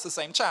 each lamp has the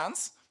same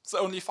chance, so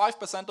only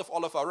 5% of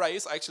all of our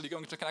rays are actually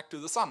going to connect to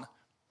the sun.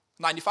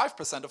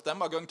 95% of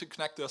them are going to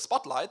connect to the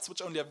spotlights,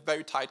 which only have a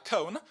very tight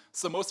cone,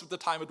 so most of the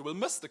time it will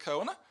miss the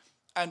cone,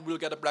 and we'll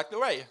get a black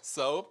array.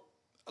 So,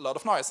 a lot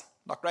of noise.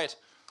 Not great.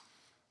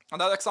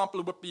 Another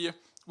example would be,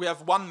 we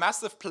have one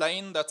massive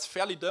plane that's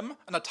fairly dim,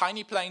 and a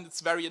tiny plane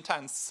that's very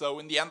intense, so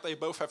in the end they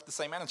both have the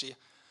same energy.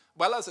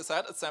 Well, as I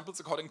said, it samples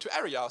according to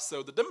area,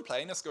 so the dim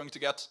plane is going to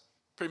get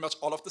pretty much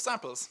all of the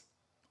samples.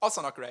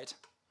 Also not great.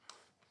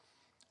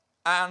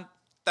 And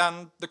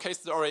then the case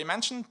that I already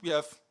mentioned, we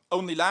have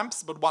only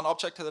lamps, but one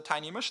object has a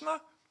tiny emission.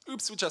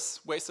 Oops, we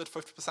just wasted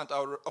 50%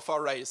 of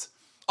our rays.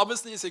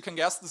 Obviously, as you can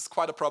guess, this is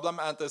quite a problem,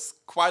 and there's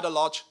quite a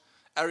large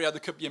area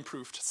that could be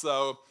improved.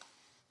 So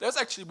there's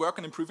actually work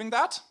on improving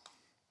that,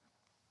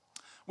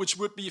 which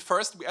would be,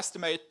 first, we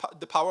estimate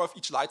the power of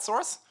each light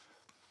source,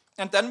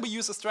 and then we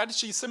use a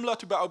strategy similar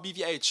to our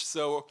BVH.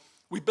 So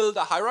we build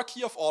a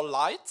hierarchy of all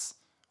lights,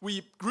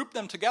 we group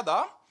them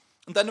together,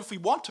 and then if we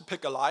want to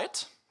pick a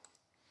light,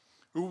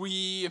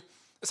 we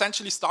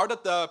essentially start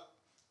at the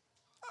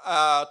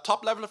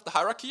top level of the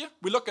hierarchy.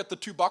 We look at the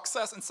two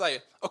boxes and say,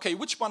 okay,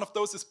 which one of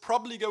those is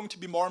probably going to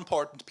be more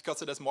important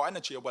because it has more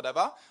energy or whatever.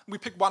 And we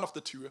pick one of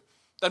the two.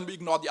 Then we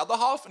ignore the other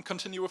half and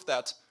continue with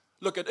that.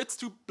 Look at its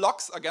two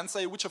blocks, again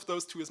say which of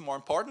those two is more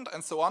important,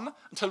 and so on,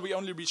 until we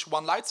only reach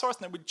one light source,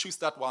 and then we choose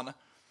that one.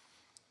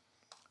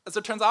 As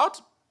it turns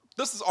out,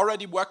 this is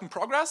already work in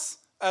progress.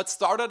 It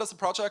started as a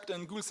project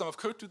in Google Summer of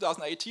Code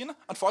 2018.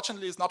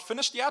 Unfortunately, it's not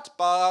finished yet,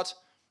 but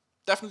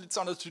definitely it's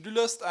on the to-do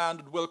list,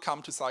 and it will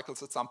come to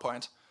Cycles at some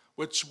point,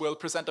 which will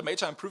present a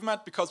major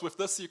improvement, because with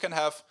this you can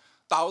have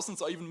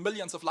thousands or even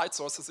millions of light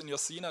sources in your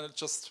scene, and it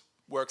just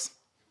works.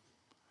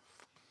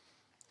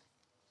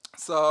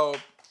 So,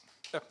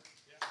 yeah.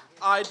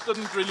 I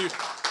didn't really...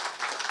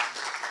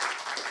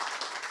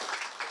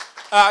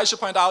 I should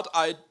point out,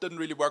 I didn't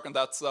really work on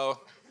that, so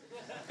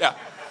yeah.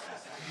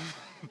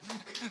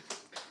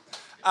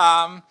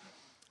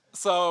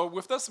 So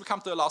with this, we come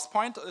to the last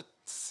point.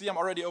 See, I'm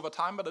already over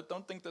time, but I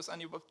don't think there's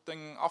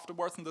anything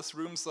afterwards in this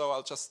room, so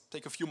I'll just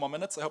take a few more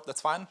minutes. I hope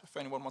that's fine. If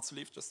anyone wants to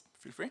leave, just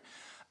feel free.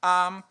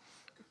 Yeah,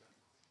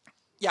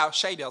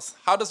 shaders.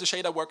 How does the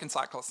shader work in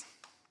Cycles?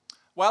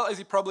 Well, as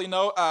you probably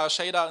know, a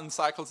shader in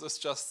Cycles is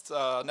just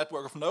a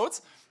network of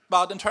nodes,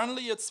 but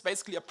internally it's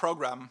basically a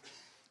program.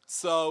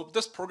 So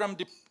this program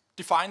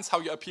defines how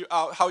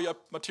your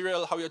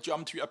material, how your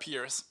geometry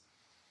appears.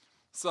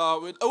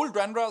 So with old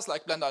renderers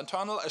like Blender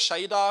Internal, a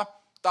shader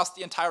does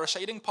the entire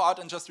shading part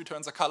and just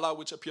returns a color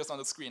which appears on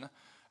the screen.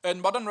 In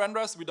modern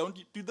renderers, we don't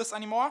do this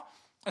anymore.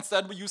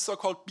 Instead, we use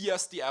so-called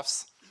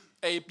BSDFs.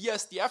 A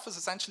BSDF is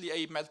essentially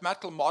a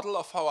mathematical model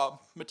of how a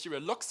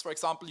material looks. For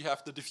example, you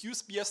have the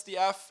diffuse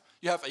BSDF,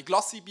 you have a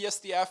glossy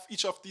BSDF.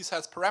 Each of these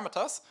has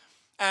parameters,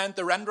 and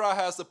the renderer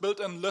has a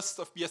built-in list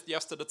of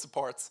BSDFs that it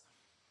supports.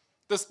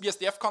 This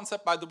BSDF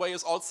concept, by the way,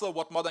 is also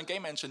what modern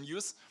game engines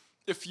use.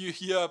 If you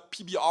hear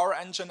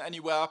PBR engine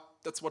anywhere,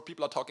 that's what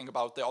people are talking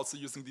about. They're also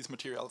using these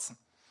materials.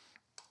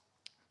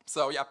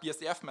 So yeah,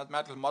 BSDF,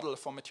 mathematical model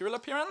for material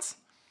appearance.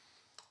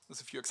 There's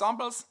a few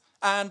examples.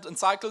 And in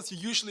Cycles, you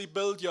usually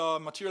build your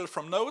material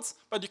from nodes,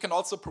 but you can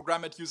also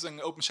program it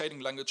using Open Shading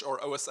Language, or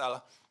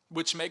OSL,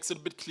 which makes it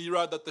a bit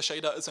clearer that the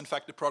shader is in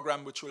fact a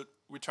program which will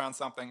return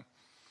something.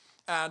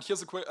 And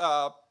here's a quick,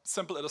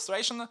 simple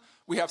illustration.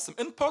 We have some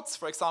inputs.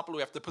 For example,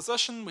 we have the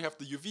position, we have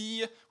the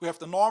UV, we have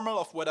the normal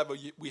of whatever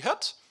we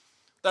hit.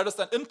 That is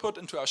then input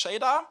into our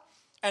shader,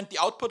 and the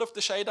output of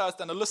the shader is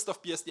then a list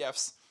of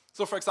BSDFs.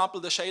 So for example,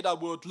 the shader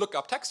would look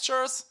up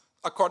textures,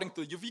 according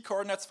to the UV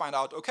coordinates, find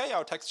out, okay,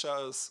 our texture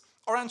is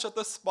orange at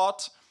this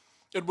spot.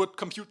 It would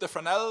compute the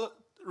Fresnel,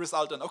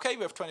 result in, okay,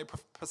 we have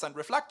 20%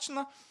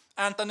 reflection,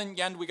 and then in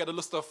the end we get a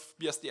list of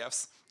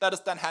BSDFs. That is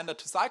then handed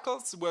to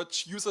Cycles,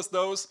 which uses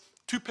those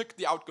to pick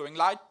the outgoing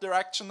light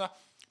direction,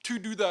 to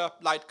do the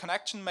light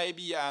connection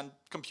maybe, and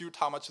compute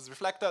how much is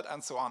reflected,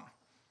 and so on.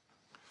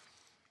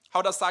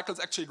 How does Cycles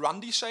actually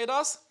run these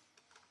shaders?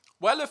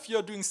 Well, if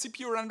you're doing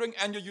CPU rendering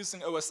and you're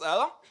using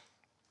OSL,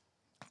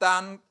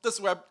 then this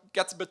is where it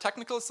gets a bit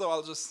technical, so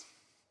I'll just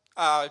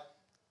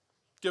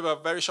give a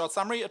very short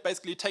summary. It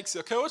basically takes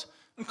your code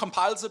and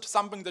compiles it to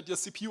something that your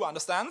CPU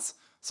understands,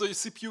 so your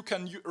CPU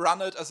can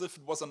run it as if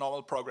it was a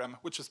normal program,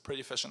 which is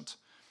pretty efficient.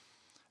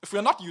 If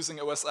we're not using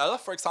OSL,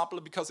 for example,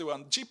 because you're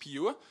on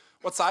GPU,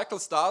 what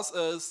Cycles does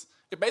is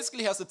it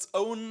basically has its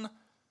own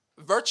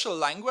virtual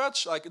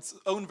language, like its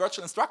own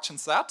virtual instruction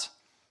set,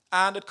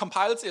 and it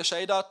compiles your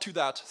shader to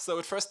that. So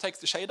it first takes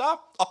the shader,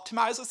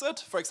 optimizes it.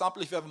 For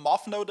example, if you have a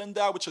morph node in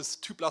there, which is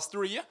 2 plus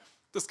 3,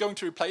 this is going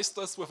to replace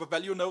this with a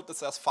value node that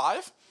says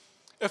 5.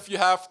 If you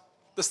have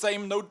the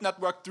same node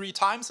network 3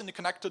 times and you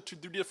connect it to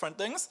do different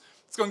things,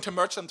 it's going to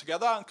merge them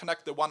together and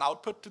connect the one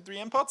output to 3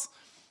 inputs.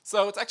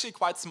 So it's actually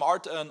quite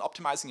smart in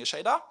optimizing your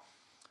shader.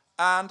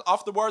 And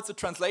afterwards, it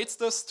translates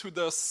this to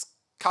this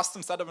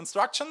custom set of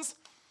instructions.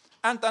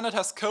 And then it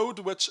has code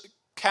which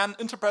can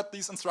interpret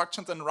these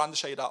instructions and run the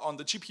shader on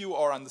the GPU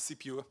or on the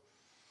CPU.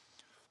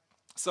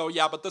 So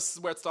yeah, but this is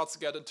where it starts to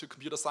get into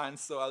computer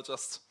science, so I'll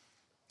just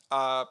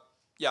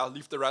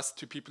leave the rest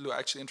to people who are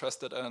actually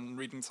interested in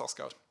reading source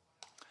code.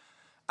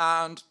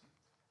 And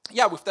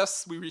yeah, with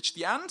this we reach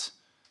the end.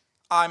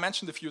 I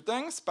mentioned a few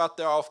things, but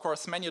there are of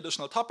course many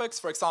additional topics.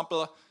 For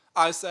example,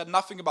 I said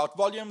nothing about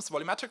volumes,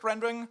 volumetric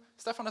rendering.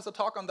 Stefan has a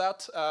talk on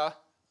that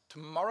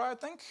tomorrow, I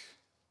think?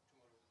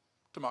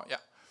 Tomorrow,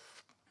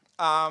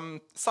 yeah.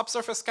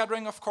 Subsurface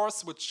scattering, of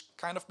course, which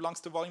kind of belongs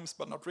to volumes,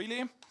 but not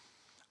really.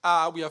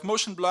 We have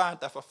motion blur and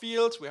depth of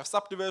field. We have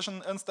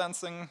subdivision,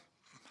 instancing,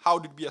 how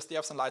do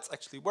BSDFs and lights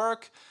actually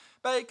work,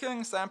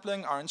 baking,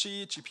 sampling,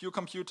 RNG, GPU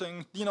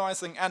computing,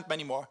 denoising, and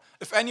many more.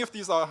 If any of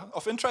these are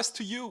of interest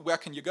to you, where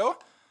can you go?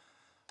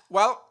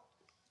 Well,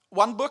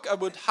 one book I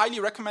would highly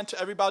recommend to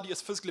everybody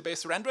is Physically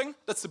Based Rendering.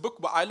 That's the book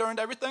where I learned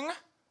everything.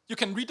 You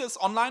can read this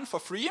online for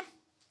free,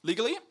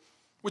 legally,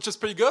 which is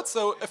pretty good.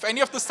 So if any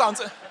of this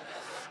sounds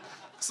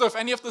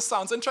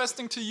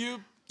interesting to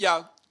you,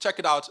 yeah, check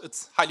it out.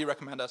 It's highly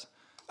recommended.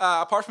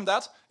 Apart from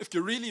that, if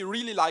you really,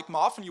 really like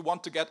MOV and you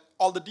want to get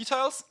all the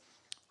details,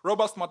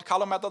 Robust Monte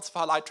Carlo Methods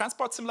for Light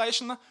Transport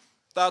Simulation.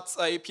 That's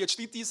a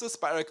PhD thesis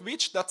by Eric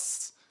Veach.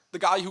 That's the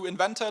guy who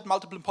invented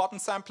multiple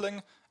importance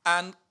sampling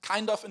and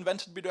kind of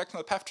invented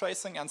bidirectional path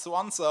tracing and so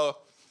on. So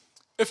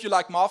if you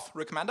like MOV,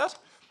 recommend it.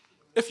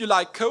 If you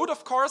like code,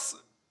 of course,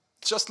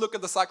 just look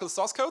at the Cycles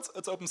source codes.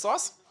 It's open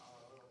source.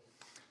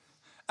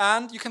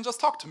 And you can just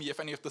talk to me if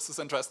any of this is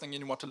interesting and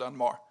you want to learn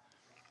more.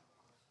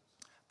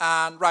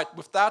 And right,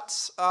 with that,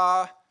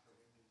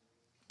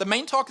 the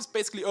main talk is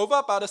basically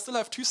over, but I still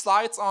have 2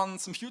 slides on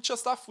some future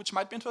stuff which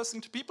might be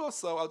interesting to people,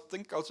 so I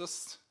think I'll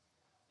just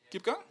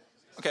keep going.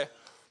 Okay,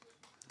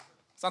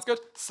 sounds good.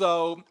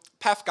 So,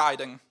 path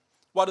guiding.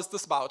 What is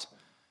this about?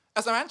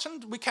 As I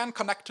mentioned, we can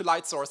connect to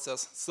light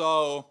sources.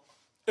 So,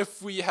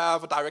 if we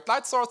have a direct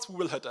light source, we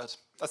will hit it.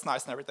 That's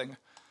nice and everything.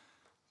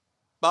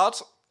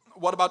 But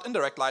what about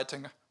indirect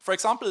lighting? For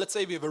example, let's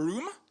say we have a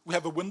room, we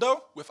have a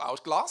window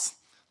without glass.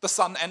 The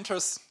sun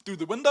enters through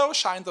the window,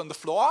 shines on the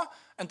floor,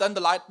 and then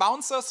the light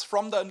bounces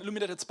from the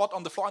illuminated spot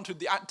on the floor into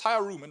the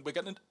entire room, and we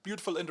get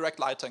beautiful indirect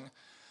lighting.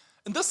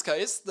 In this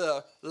case,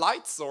 the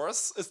light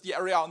source is the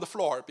area on the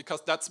floor,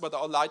 because that's where the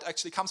light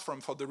actually comes from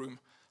for the room.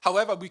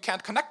 However, we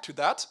can't connect to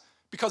that,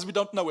 because we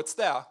don't know it's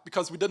there,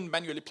 because we didn't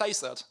manually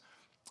place it.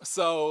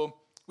 So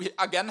we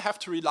again have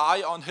to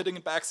rely on hitting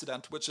it by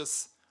accident, which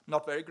is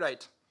not very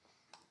great.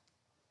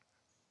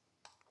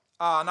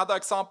 Another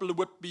example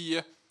would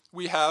be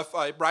we have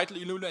a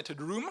brightly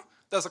illuminated room.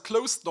 There's a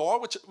closed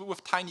door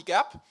with tiny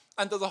gap,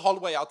 and there's a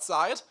hallway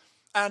outside,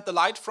 and the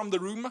light from the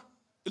room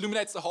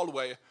illuminates the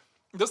hallway.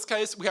 In this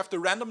case, we have to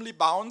randomly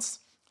bounce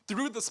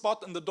through the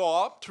spot in the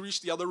door to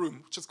reach the other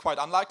room, which is quite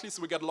unlikely,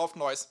 so we get a lot of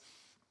noise.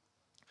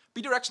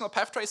 Bidirectional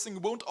path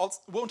tracing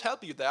won't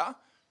help you there,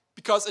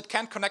 because it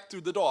can't connect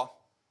through the door.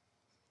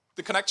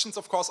 The connections,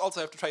 of course,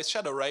 also have to trace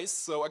shadow rays,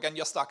 so again,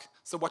 you're stuck.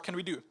 So what can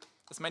we do?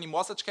 There's many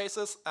more such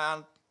cases,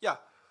 and yeah,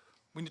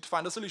 we need to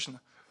find a solution.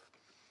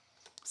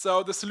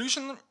 So the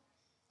solution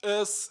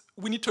is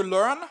we need to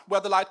learn where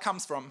the light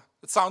comes from.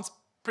 It sounds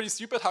pretty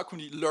stupid, how can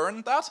we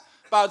learn that?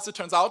 But as it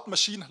turns out,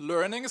 machine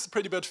learning is a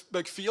pretty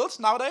big field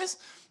nowadays.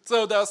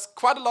 So there's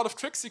quite a lot of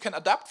tricks you can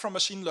adapt from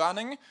machine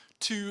learning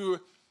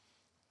to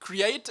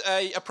create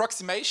an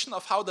approximation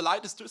of how the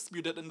light is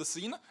distributed in the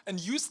scene and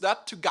use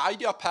that to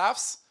guide your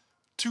paths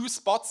to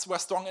spots where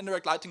strong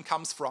indirect lighting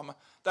comes from.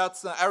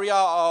 That's an area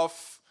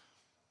of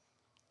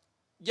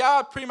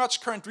pretty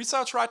much current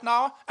research right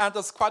now, and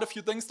there's quite a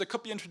few things that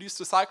could be introduced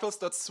to cycles.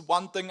 That's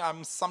one thing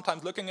I'm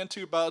sometimes looking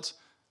into, but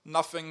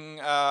nothing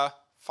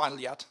final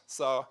yet.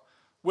 So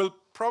will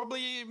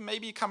probably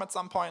maybe come at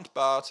some point,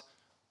 but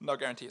no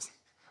guarantees.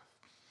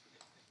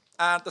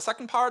 And the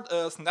second part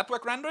is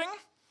network rendering.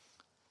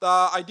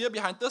 The idea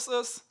behind this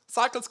is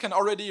cycles can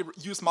already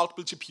use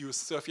multiple GPUs.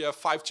 So if you have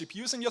 5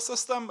 GPUs in your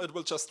system, it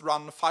will just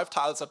run 5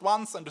 tiles at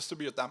once and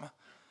distribute them.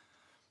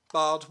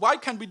 But why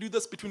can't we do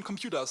this between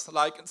computers?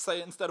 Like,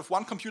 say, instead of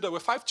 1 computer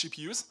with 5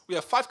 GPUs, we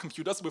have 5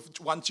 computers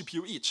with 1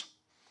 GPU each.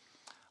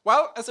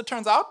 Well, as it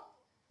turns out,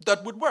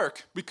 that would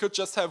work. We could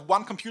just have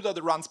 1 computer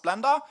that runs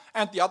Blender,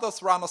 and the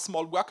others run a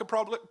small worker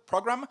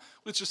program,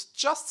 which is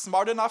just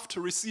smart enough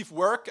to receive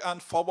work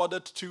and forward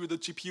it to the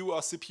GPU or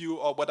CPU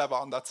or whatever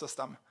on that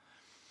system.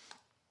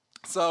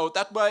 So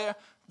that way,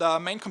 the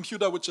main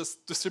computer would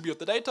just distribute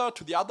the data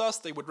to the others,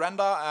 they would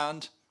render,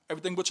 and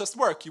everything would just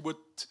work. You would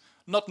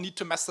not need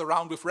to mess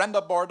around with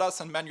render borders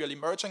and manually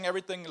merging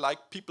everything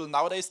like people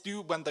nowadays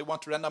do when they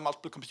want to render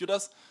multiple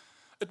computers.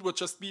 It would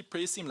just be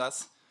pretty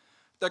seamless.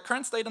 The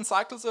current state in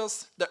cycles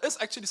is there is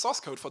actually source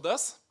code for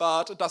this,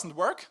 but it doesn't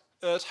work.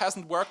 It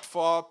hasn't worked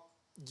for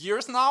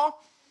years now.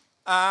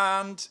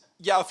 And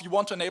yeah, if you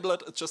want to enable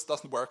it, it just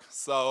doesn't work.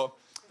 So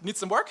it needs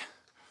some work.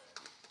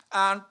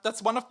 And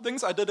that's one of the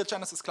things I did at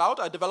Genesis Cloud.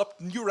 I developed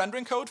new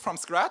rendering code from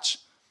scratch,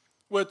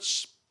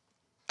 which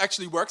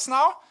actually works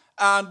now.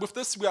 And with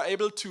this, we are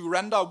able to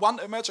render 1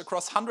 image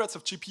across hundreds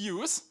of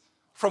GPUs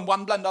from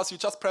one Blender. So you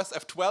just press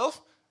F12,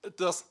 it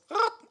does,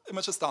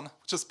 image is done,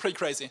 which is pretty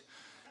crazy.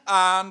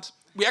 And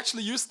we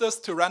actually use this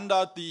to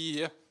render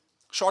the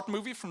short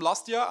movie from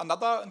last year,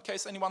 another, in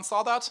case anyone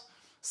saw that.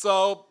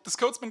 So this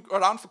code's been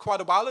around for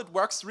quite a while. It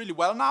works really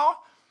well now.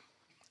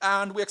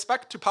 And we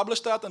expect to publish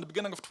that in the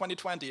beginning of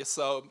 2020.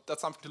 So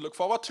that's something to look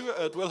forward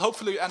to. It will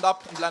hopefully end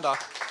up in Blender.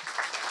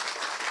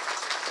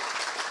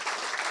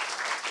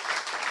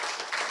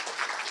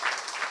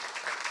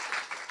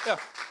 Yeah,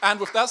 and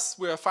with this,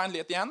 we're finally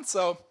at the end.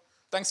 So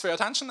thanks for your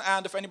attention.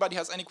 And if anybody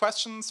has any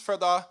questions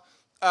further,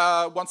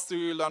 wants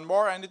to learn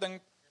more or anything,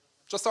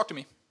 just talk to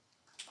me.